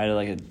 I had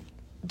like a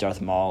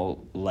Darth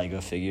Maul Lego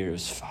figure. It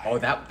was fire. Oh,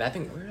 that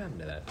thing. What happened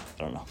to that?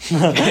 I don't know.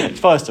 It's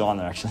probably still on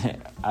there actually.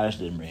 I just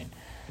didn't bring it.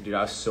 Dude,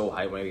 I was so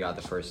hyped when I got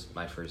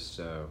my first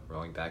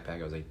rolling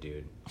backpack. I was like,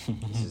 dude,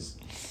 this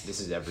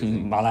is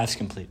everything. My life's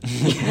complete.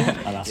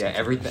 Yeah, My life's yeah, complete.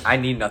 everything. I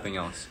need nothing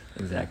else.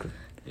 Exactly.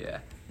 Yeah.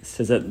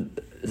 So is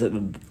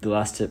that the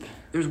last tip?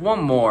 There's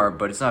one more,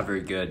 but it's not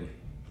very good.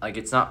 Like,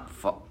 it's not.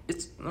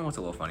 It's a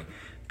little funny.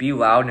 Be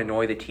loud and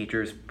annoy the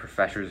teachers,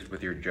 professors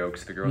with your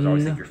jokes. The girls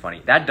always think you're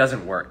funny. That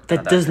doesn't work.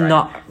 That does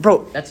not,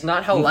 bro. That's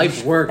not how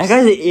life works. That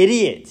guy's an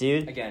idiot,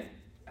 dude. Again,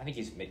 I think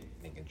he's making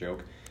a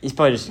joke. He's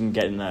probably just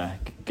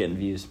getting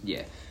views.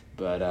 Yeah,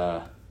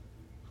 but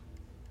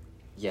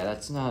yeah,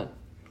 that's not.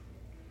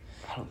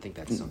 I don't think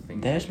that's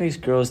something. That just makes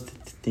girls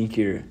think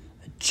you're a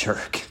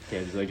jerk. Yeah,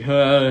 it's like,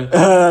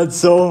 That's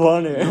so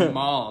funny. your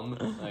mom.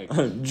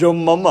 Like, Joe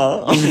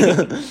Mama.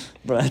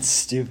 Bro, that's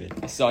stupid.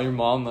 I saw your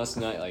mom last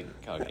night. Like,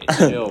 okay,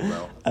 chill,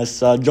 bro. I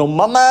saw Joe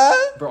Mama.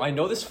 Bro, I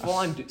know this full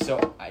on.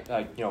 So I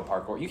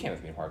parkour. You came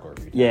with me to parkour.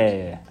 A few times.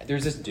 Yeah.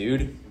 There's this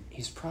dude.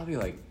 He's probably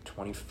like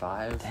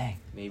 25. Dang.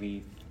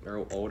 Maybe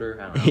or older.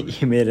 I don't know.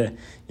 You made a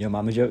Yo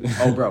Mama joke?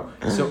 Oh, bro.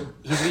 So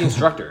he's the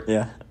instructor.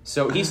 Yeah.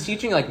 So he's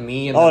teaching like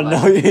me and Oh, then, no,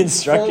 like, you're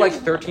instructor? full, like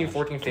 13,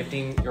 14,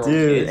 15-year-old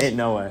Dude, kids. ain't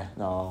no way.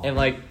 No. And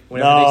like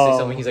whenever they say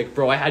something, he's like,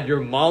 "Bro, I had your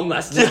mom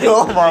last night."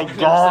 Oh my I'm just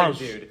gosh.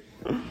 like, dude,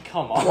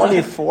 come on.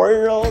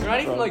 24-year-old? They're not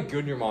even like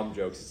good your mom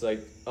jokes. It's like,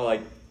 I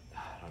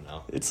don't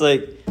know. It's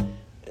like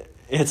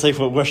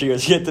where she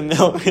goes, get the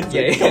milk. It's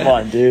Yeah, like, yeah. come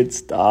on, dude,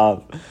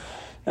 stop.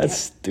 That's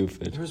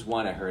stupid. There was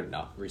one I heard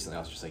recently. I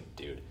was just like,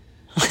 dude,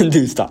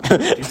 Dude, stop.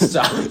 dude,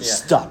 stop. Yeah.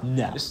 Stop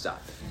now. Just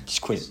stop.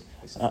 Just quit.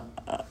 Please. I'm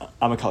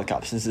gonna call the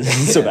cops. This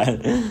is so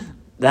bad.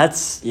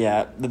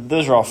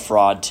 Those are all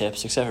fraud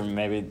tips, except for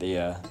maybe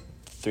the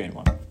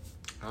 3-in-1.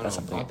 I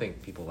don't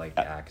think people like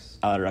Axe.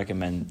 I would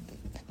recommend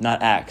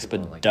not Axe, People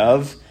but don't like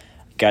Dove. Axe.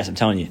 Guys, I'm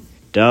telling you,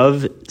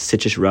 Dove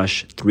Citrus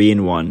Rush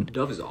 3-in-1.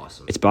 Dove is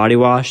awesome. It's body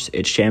wash,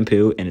 it's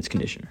shampoo, and it's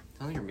conditioner.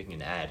 I think you're making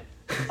an ad.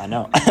 I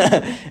know.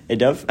 Hey,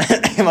 Dove,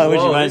 would you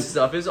mind this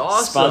stuff is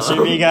awesome.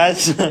 sponsoring me,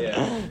 guys?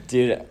 Yeah.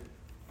 Dude,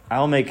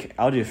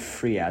 I'll do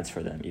free ads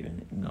for them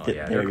even. Oh,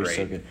 yeah, they're just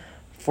so great. good. I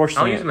don't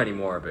Fortunately, use them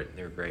anymore, but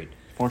they're great.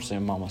 fortunately,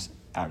 I'm almost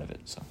out of it.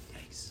 So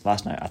Nice.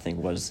 last night I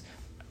think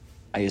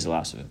I used the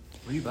last of it.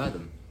 Where do you buy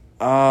them?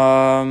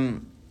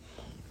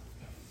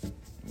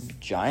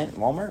 Giant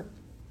Walmart,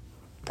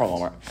 probably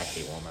Walmart. I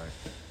hate Walmart.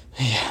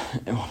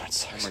 Yeah, Walmart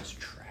sucks. Walmart's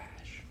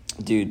trash.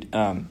 Dude,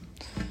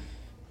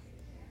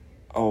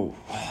 oh,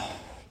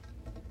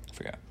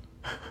 forgot.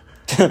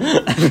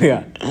 I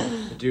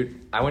forgot. Dude,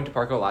 I went to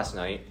Parko last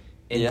night,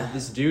 and Yeah. the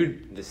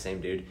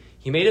same dude,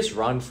 he made us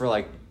run for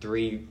like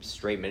 3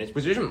 straight minutes,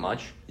 which isn't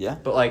much. Yeah.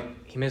 But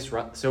like, he made us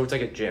run, so it's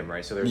like a gym,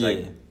 right? So there's Yeah.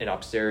 like an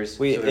upstairs.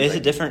 Wait, so there's, is like,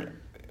 it different?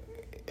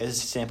 Is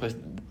it the same place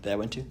that I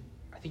went to?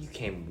 I think you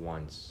came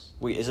once.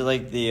 Wait, is it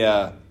like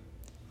the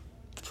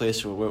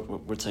place where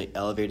it's like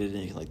elevated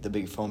and like the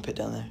big foam pit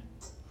down there?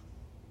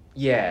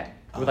 Yeah.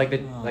 With like the,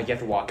 Oh. like you have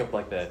to walk up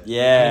like the.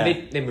 Yeah. I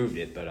mean, they moved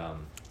it, but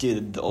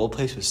Dude, the old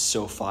place was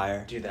so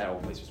fire. dude, that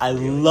old place was. I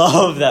really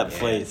love that Yeah.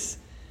 place.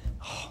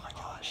 Oh my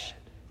gosh.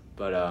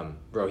 But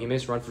bro, he made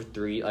us run for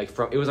 3. Like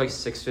it was like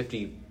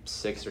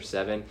 6:56 or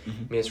 7. Mm-hmm.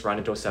 He made us run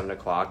until 7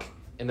 o'clock,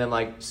 And then,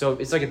 like, so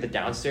it's like at the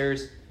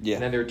downstairs. Yeah.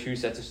 And then there are 2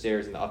 sets of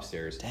stairs in the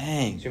upstairs.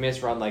 Dang. So we had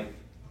to run, like,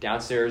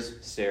 downstairs,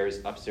 stairs,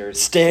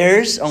 upstairs.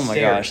 Stairs? Oh my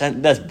Stairs. gosh,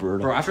 that's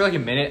brutal. Bro, after like a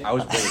minute, I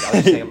was bored. I was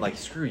just saying, I'm like,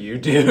 screw you,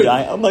 dude.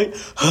 I'm like,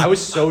 I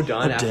was so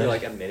done I'm after dead.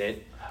 like a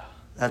minute.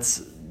 That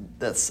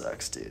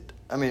sucks, dude.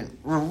 I mean,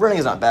 running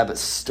is not bad, but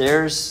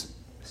stairs,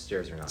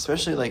 Stairs are not.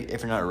 especially like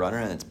if you're not a runner,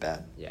 then it's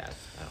bad. Yeah,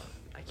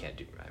 I can't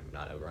do. I'm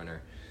not a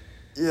runner.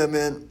 Yeah,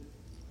 man.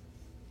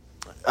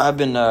 I've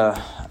been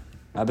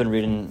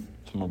reading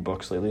some more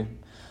books lately.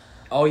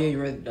 Oh yeah,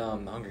 you read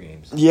Hunger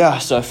Games. Yeah,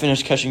 so I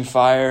finished Catching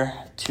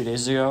Fire 2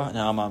 days ago.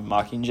 Now I'm on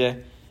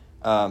Mockingjay.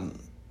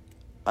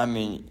 I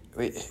mean,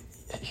 wait,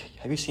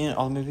 have you seen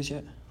all the movies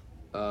yet?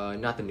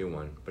 Not the new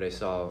one, but I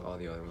saw all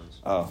the other ones.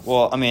 Oh,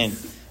 well, I mean,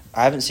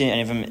 I haven't seen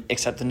any of them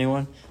except the new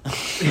one.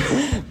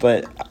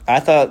 But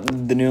I thought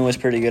the new one was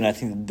pretty good, and I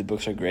think the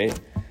books are great.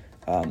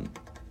 I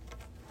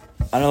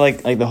know,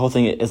 like the whole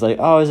thing is like,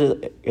 oh, is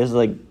it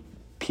like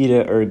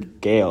PETA or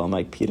Gale? I'm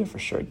like, PETA for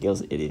sure.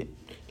 Gale's an idiot.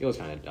 Gale's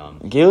kind of dumb.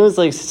 Gale is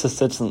like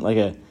such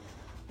like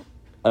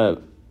a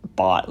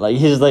bot. Like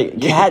he's like,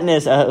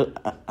 Katniss,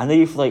 I know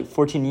you for like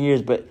 14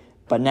 years, but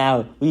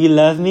now will you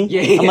love me?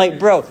 Yeah. I'm like,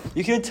 bro,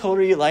 you could have told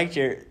her you liked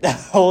her the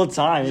whole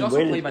time. He's and also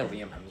waited. played by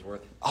Liam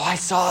Hemsworth. Oh, I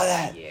saw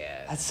that.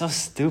 Yeah. That's so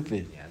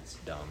stupid. Yeah, it's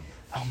dumb.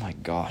 Oh my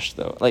gosh,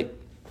 though. Like,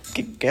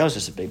 Gale's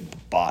just a big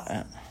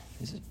bot.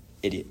 He's an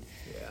idiot.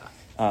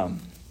 Yeah.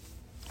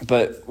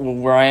 But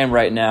where I am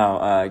right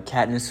now,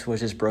 Katniss was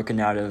just broken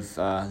out of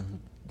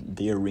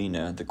the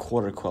arena, the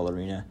Quarter Quell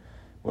arena,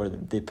 where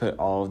they put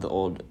all of the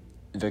old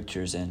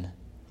victors in.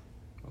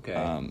 Okay.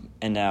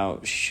 And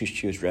now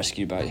she was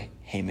rescued by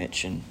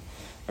Haymitch and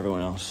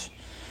everyone else.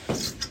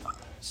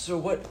 So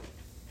what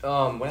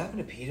happened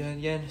to PETA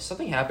again?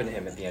 Something happened to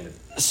him at the end of.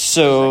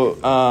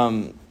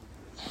 So,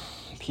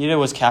 PETA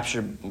was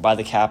captured by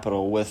the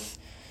Capitol with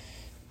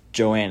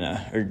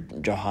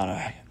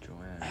Johanna,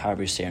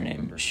 however you say her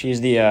name.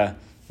 She's the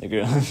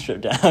girl who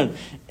stripped down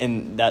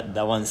in that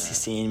one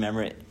scene,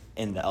 remember,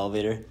 in the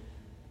elevator?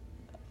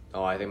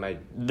 Oh, I think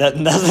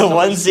that's the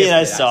one scene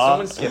I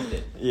saw. Someone skipped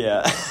it.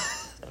 Yeah.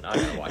 Now I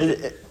gotta watch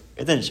it.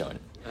 It didn't show it.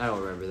 I don't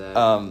remember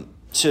that.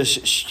 So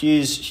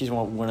she's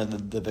one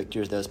of the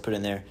victors that was put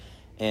in there,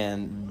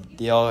 and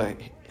they all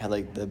had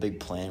like the big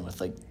plan with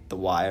like the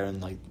wire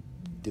and like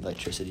the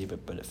electricity,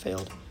 but it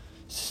failed.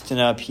 So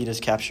now PETA's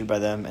captured by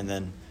them, and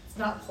then. It's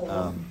not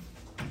cold.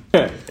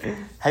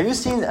 Have you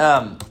seen?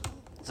 So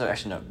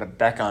actually no, but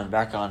back on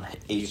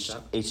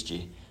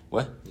HG.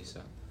 What? You saw.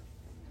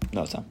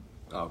 No, it's not.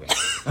 Oh, okay.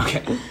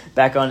 Okay.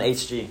 Back on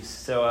HG.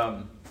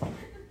 So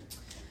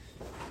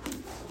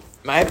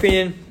my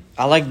opinion,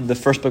 I like the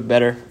first book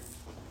better.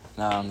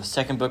 The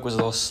second book was a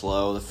little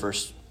slow. The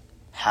first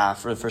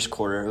half or the first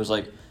quarter, it was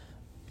like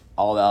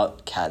all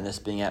about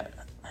Katniss being at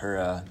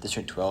her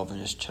District 12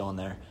 and just chilling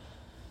there.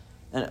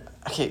 And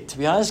okay, to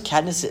be honest,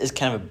 Katniss is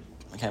kind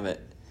of a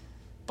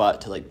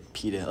butt to like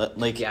PETA.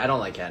 Like, Yeah, I don't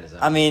like Katniss.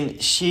 I mean,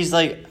 she's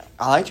like,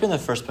 I liked her in the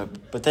first book,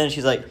 but then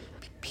she's like,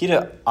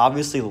 PETA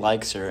obviously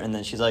likes her, and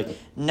then she's like,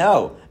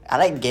 no, I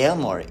like Gale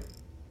more.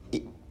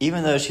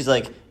 Even though she's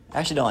like, I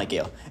actually don't like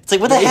Gale. It's like,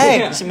 what the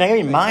heck? She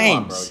made me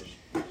minds.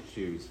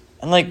 Shoes.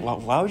 And like,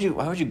 why would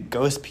you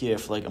ghost PETA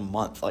for like a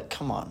month? Like,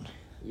 come on.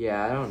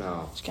 Yeah, I don't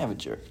know. She's kind of a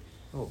jerk.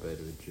 A little bit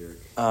of a jerk.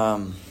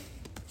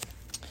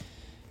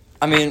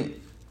 I mean,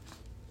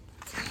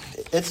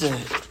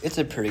 it's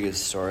a pretty good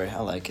story. I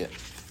like it.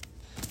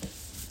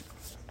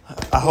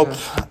 I hope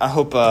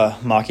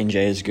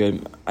Mockingjay is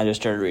good. I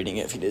just started reading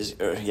it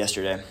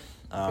yesterday.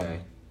 Okay.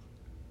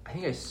 I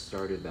think I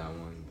started that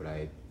one, but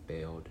I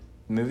bailed.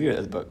 Movie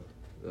or the book?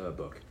 The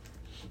book.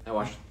 I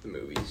watched the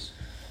movies.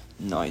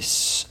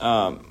 Nice.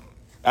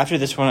 After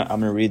this one, I'm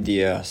gonna read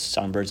the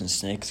Songbirds and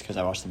Snakes because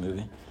I watched the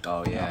movie.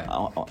 Oh yeah. I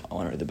want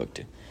to read the book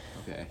too.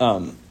 Okay.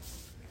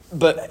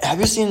 But have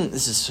you seen?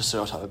 This is just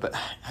so topic. But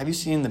have you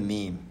seen the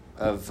meme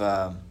of?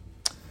 I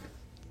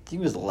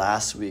think it was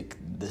last week.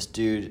 This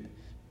dude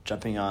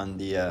jumping on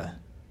the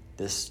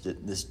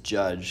this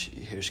judge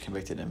who's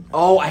convicted him.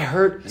 Oh, I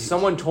heard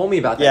someone told me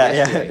about that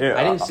yesterday. Yeah.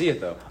 I didn't see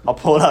it though. I'll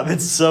pull it up.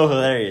 It's so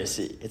hilarious.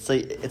 It's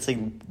like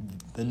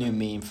the new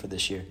meme for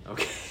this year.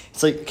 Okay.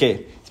 It's like,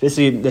 okay, it's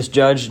basically this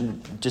judge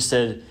just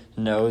said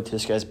no to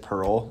this guy's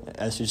parole,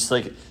 and she just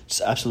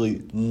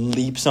absolutely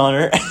leaps on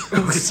her.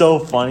 It's so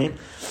funny,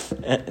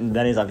 and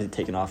then he's obviously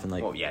taken off and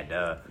like, Oh yeah,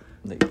 duh.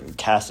 like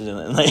casted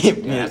in like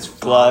that's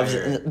gloves.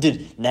 fire. And,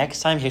 dude,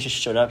 next time he just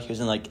showed up, he was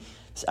in like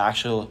this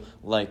actual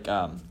like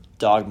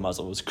dog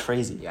muzzle. It was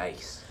crazy.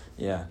 Yikes.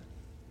 Yeah.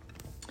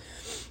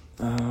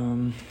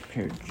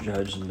 Here,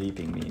 judge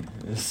leaping me.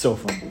 It's so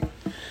funny.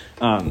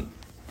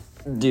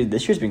 Dude,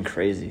 this year's been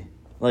crazy.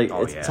 Like,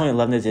 it's only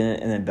 11 days in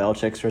it, and then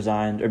Belichick's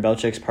resigned, or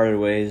Belichick's parted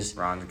ways.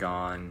 Ron's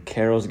gone.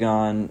 Carol's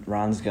gone.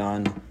 Ron's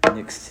gone.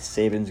 Nick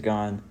Saban's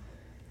gone.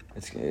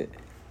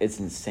 It's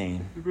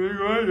insane.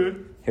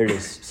 Here it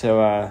is.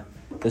 So,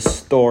 the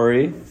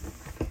story.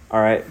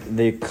 All right.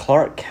 The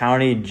Clark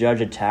County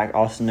judge attack,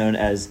 also known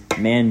as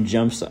Man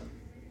Jumps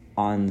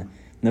on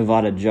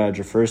Nevada Judge,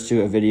 refers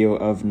to a video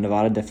of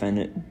Nevada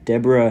defendant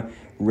Deborah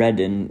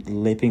Redden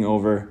leaping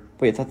over.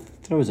 Wait, I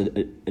thought it was a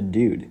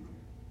dude.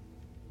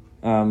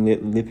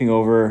 Leaping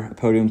over a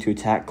podium to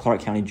attack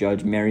Clark County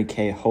Judge Mary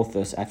Kay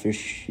Holthus after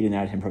she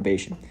denied him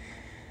probation.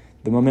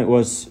 The moment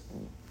was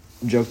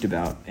joked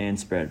about and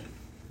spread.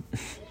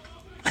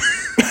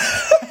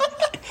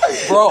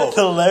 Bro. That's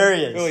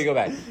hilarious. Really, go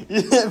back.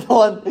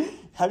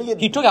 How do you get?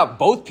 He took out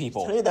both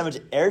people. How do you get that much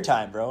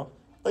airtime, bro?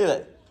 Look at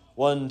that.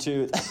 1,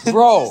 2,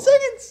 Bro. 2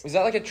 seconds. Was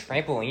that like a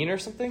trampoline or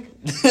something?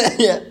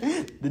 Yeah.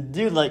 The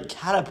dude like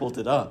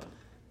catapulted up.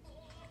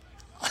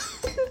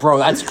 Bro,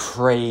 that's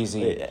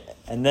crazy. Wait,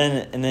 and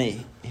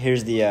then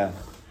here's the.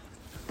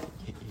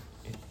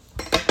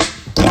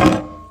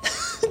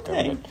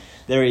 Dang.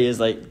 There he is,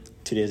 like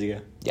 2 days ago.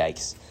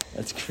 Yikes.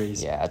 That's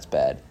crazy. Yeah, that's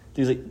bad.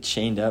 Dude's like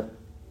chained up.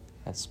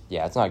 It's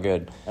not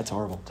good. That's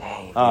horrible.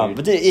 Dang, dude.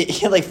 But dude, he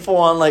had like full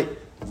on like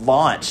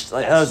launched.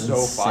 Like that was so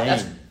insane. fun.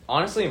 That's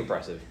honestly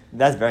impressive.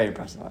 That's very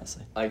impressive,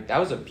 honestly. Like that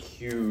was a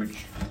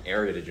huge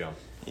area to jump.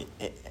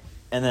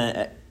 And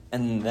then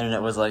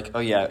it was like, oh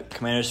yeah,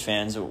 Commanders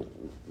fans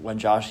when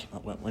Josh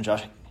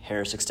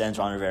Harris extends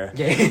Ron Rivera.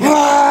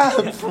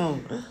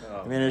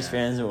 Commanders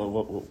fans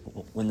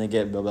when they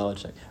get Bill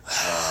Belichick.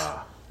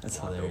 That's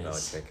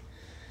hilarious. Bill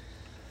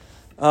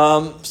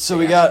Belichick. So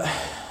we got.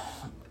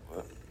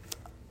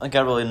 I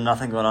got really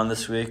nothing going on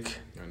this week.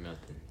 Or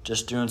nothing.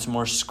 Just doing some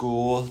more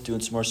school, doing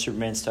some more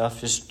Superman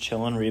stuff, just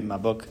chilling, reading my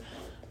book.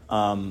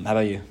 How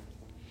about you?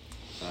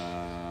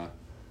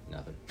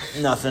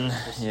 Nothing. Nothing.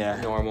 Yeah.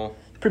 Normal.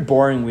 Pretty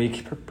boring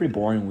week. Pretty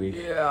boring week.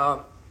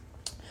 Yeah.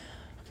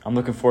 I'm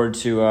looking forward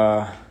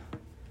to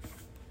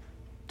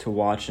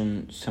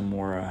watching some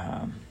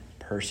more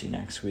Percy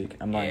next week.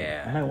 I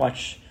might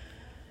watch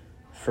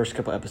first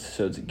couple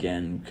episodes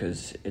again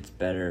because it's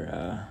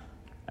better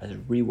as a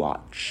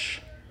rewatch.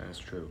 That's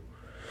true.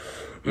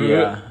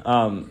 Yeah.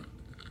 All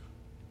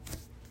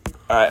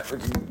right, we're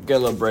gonna get a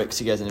little break.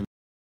 See you guys in a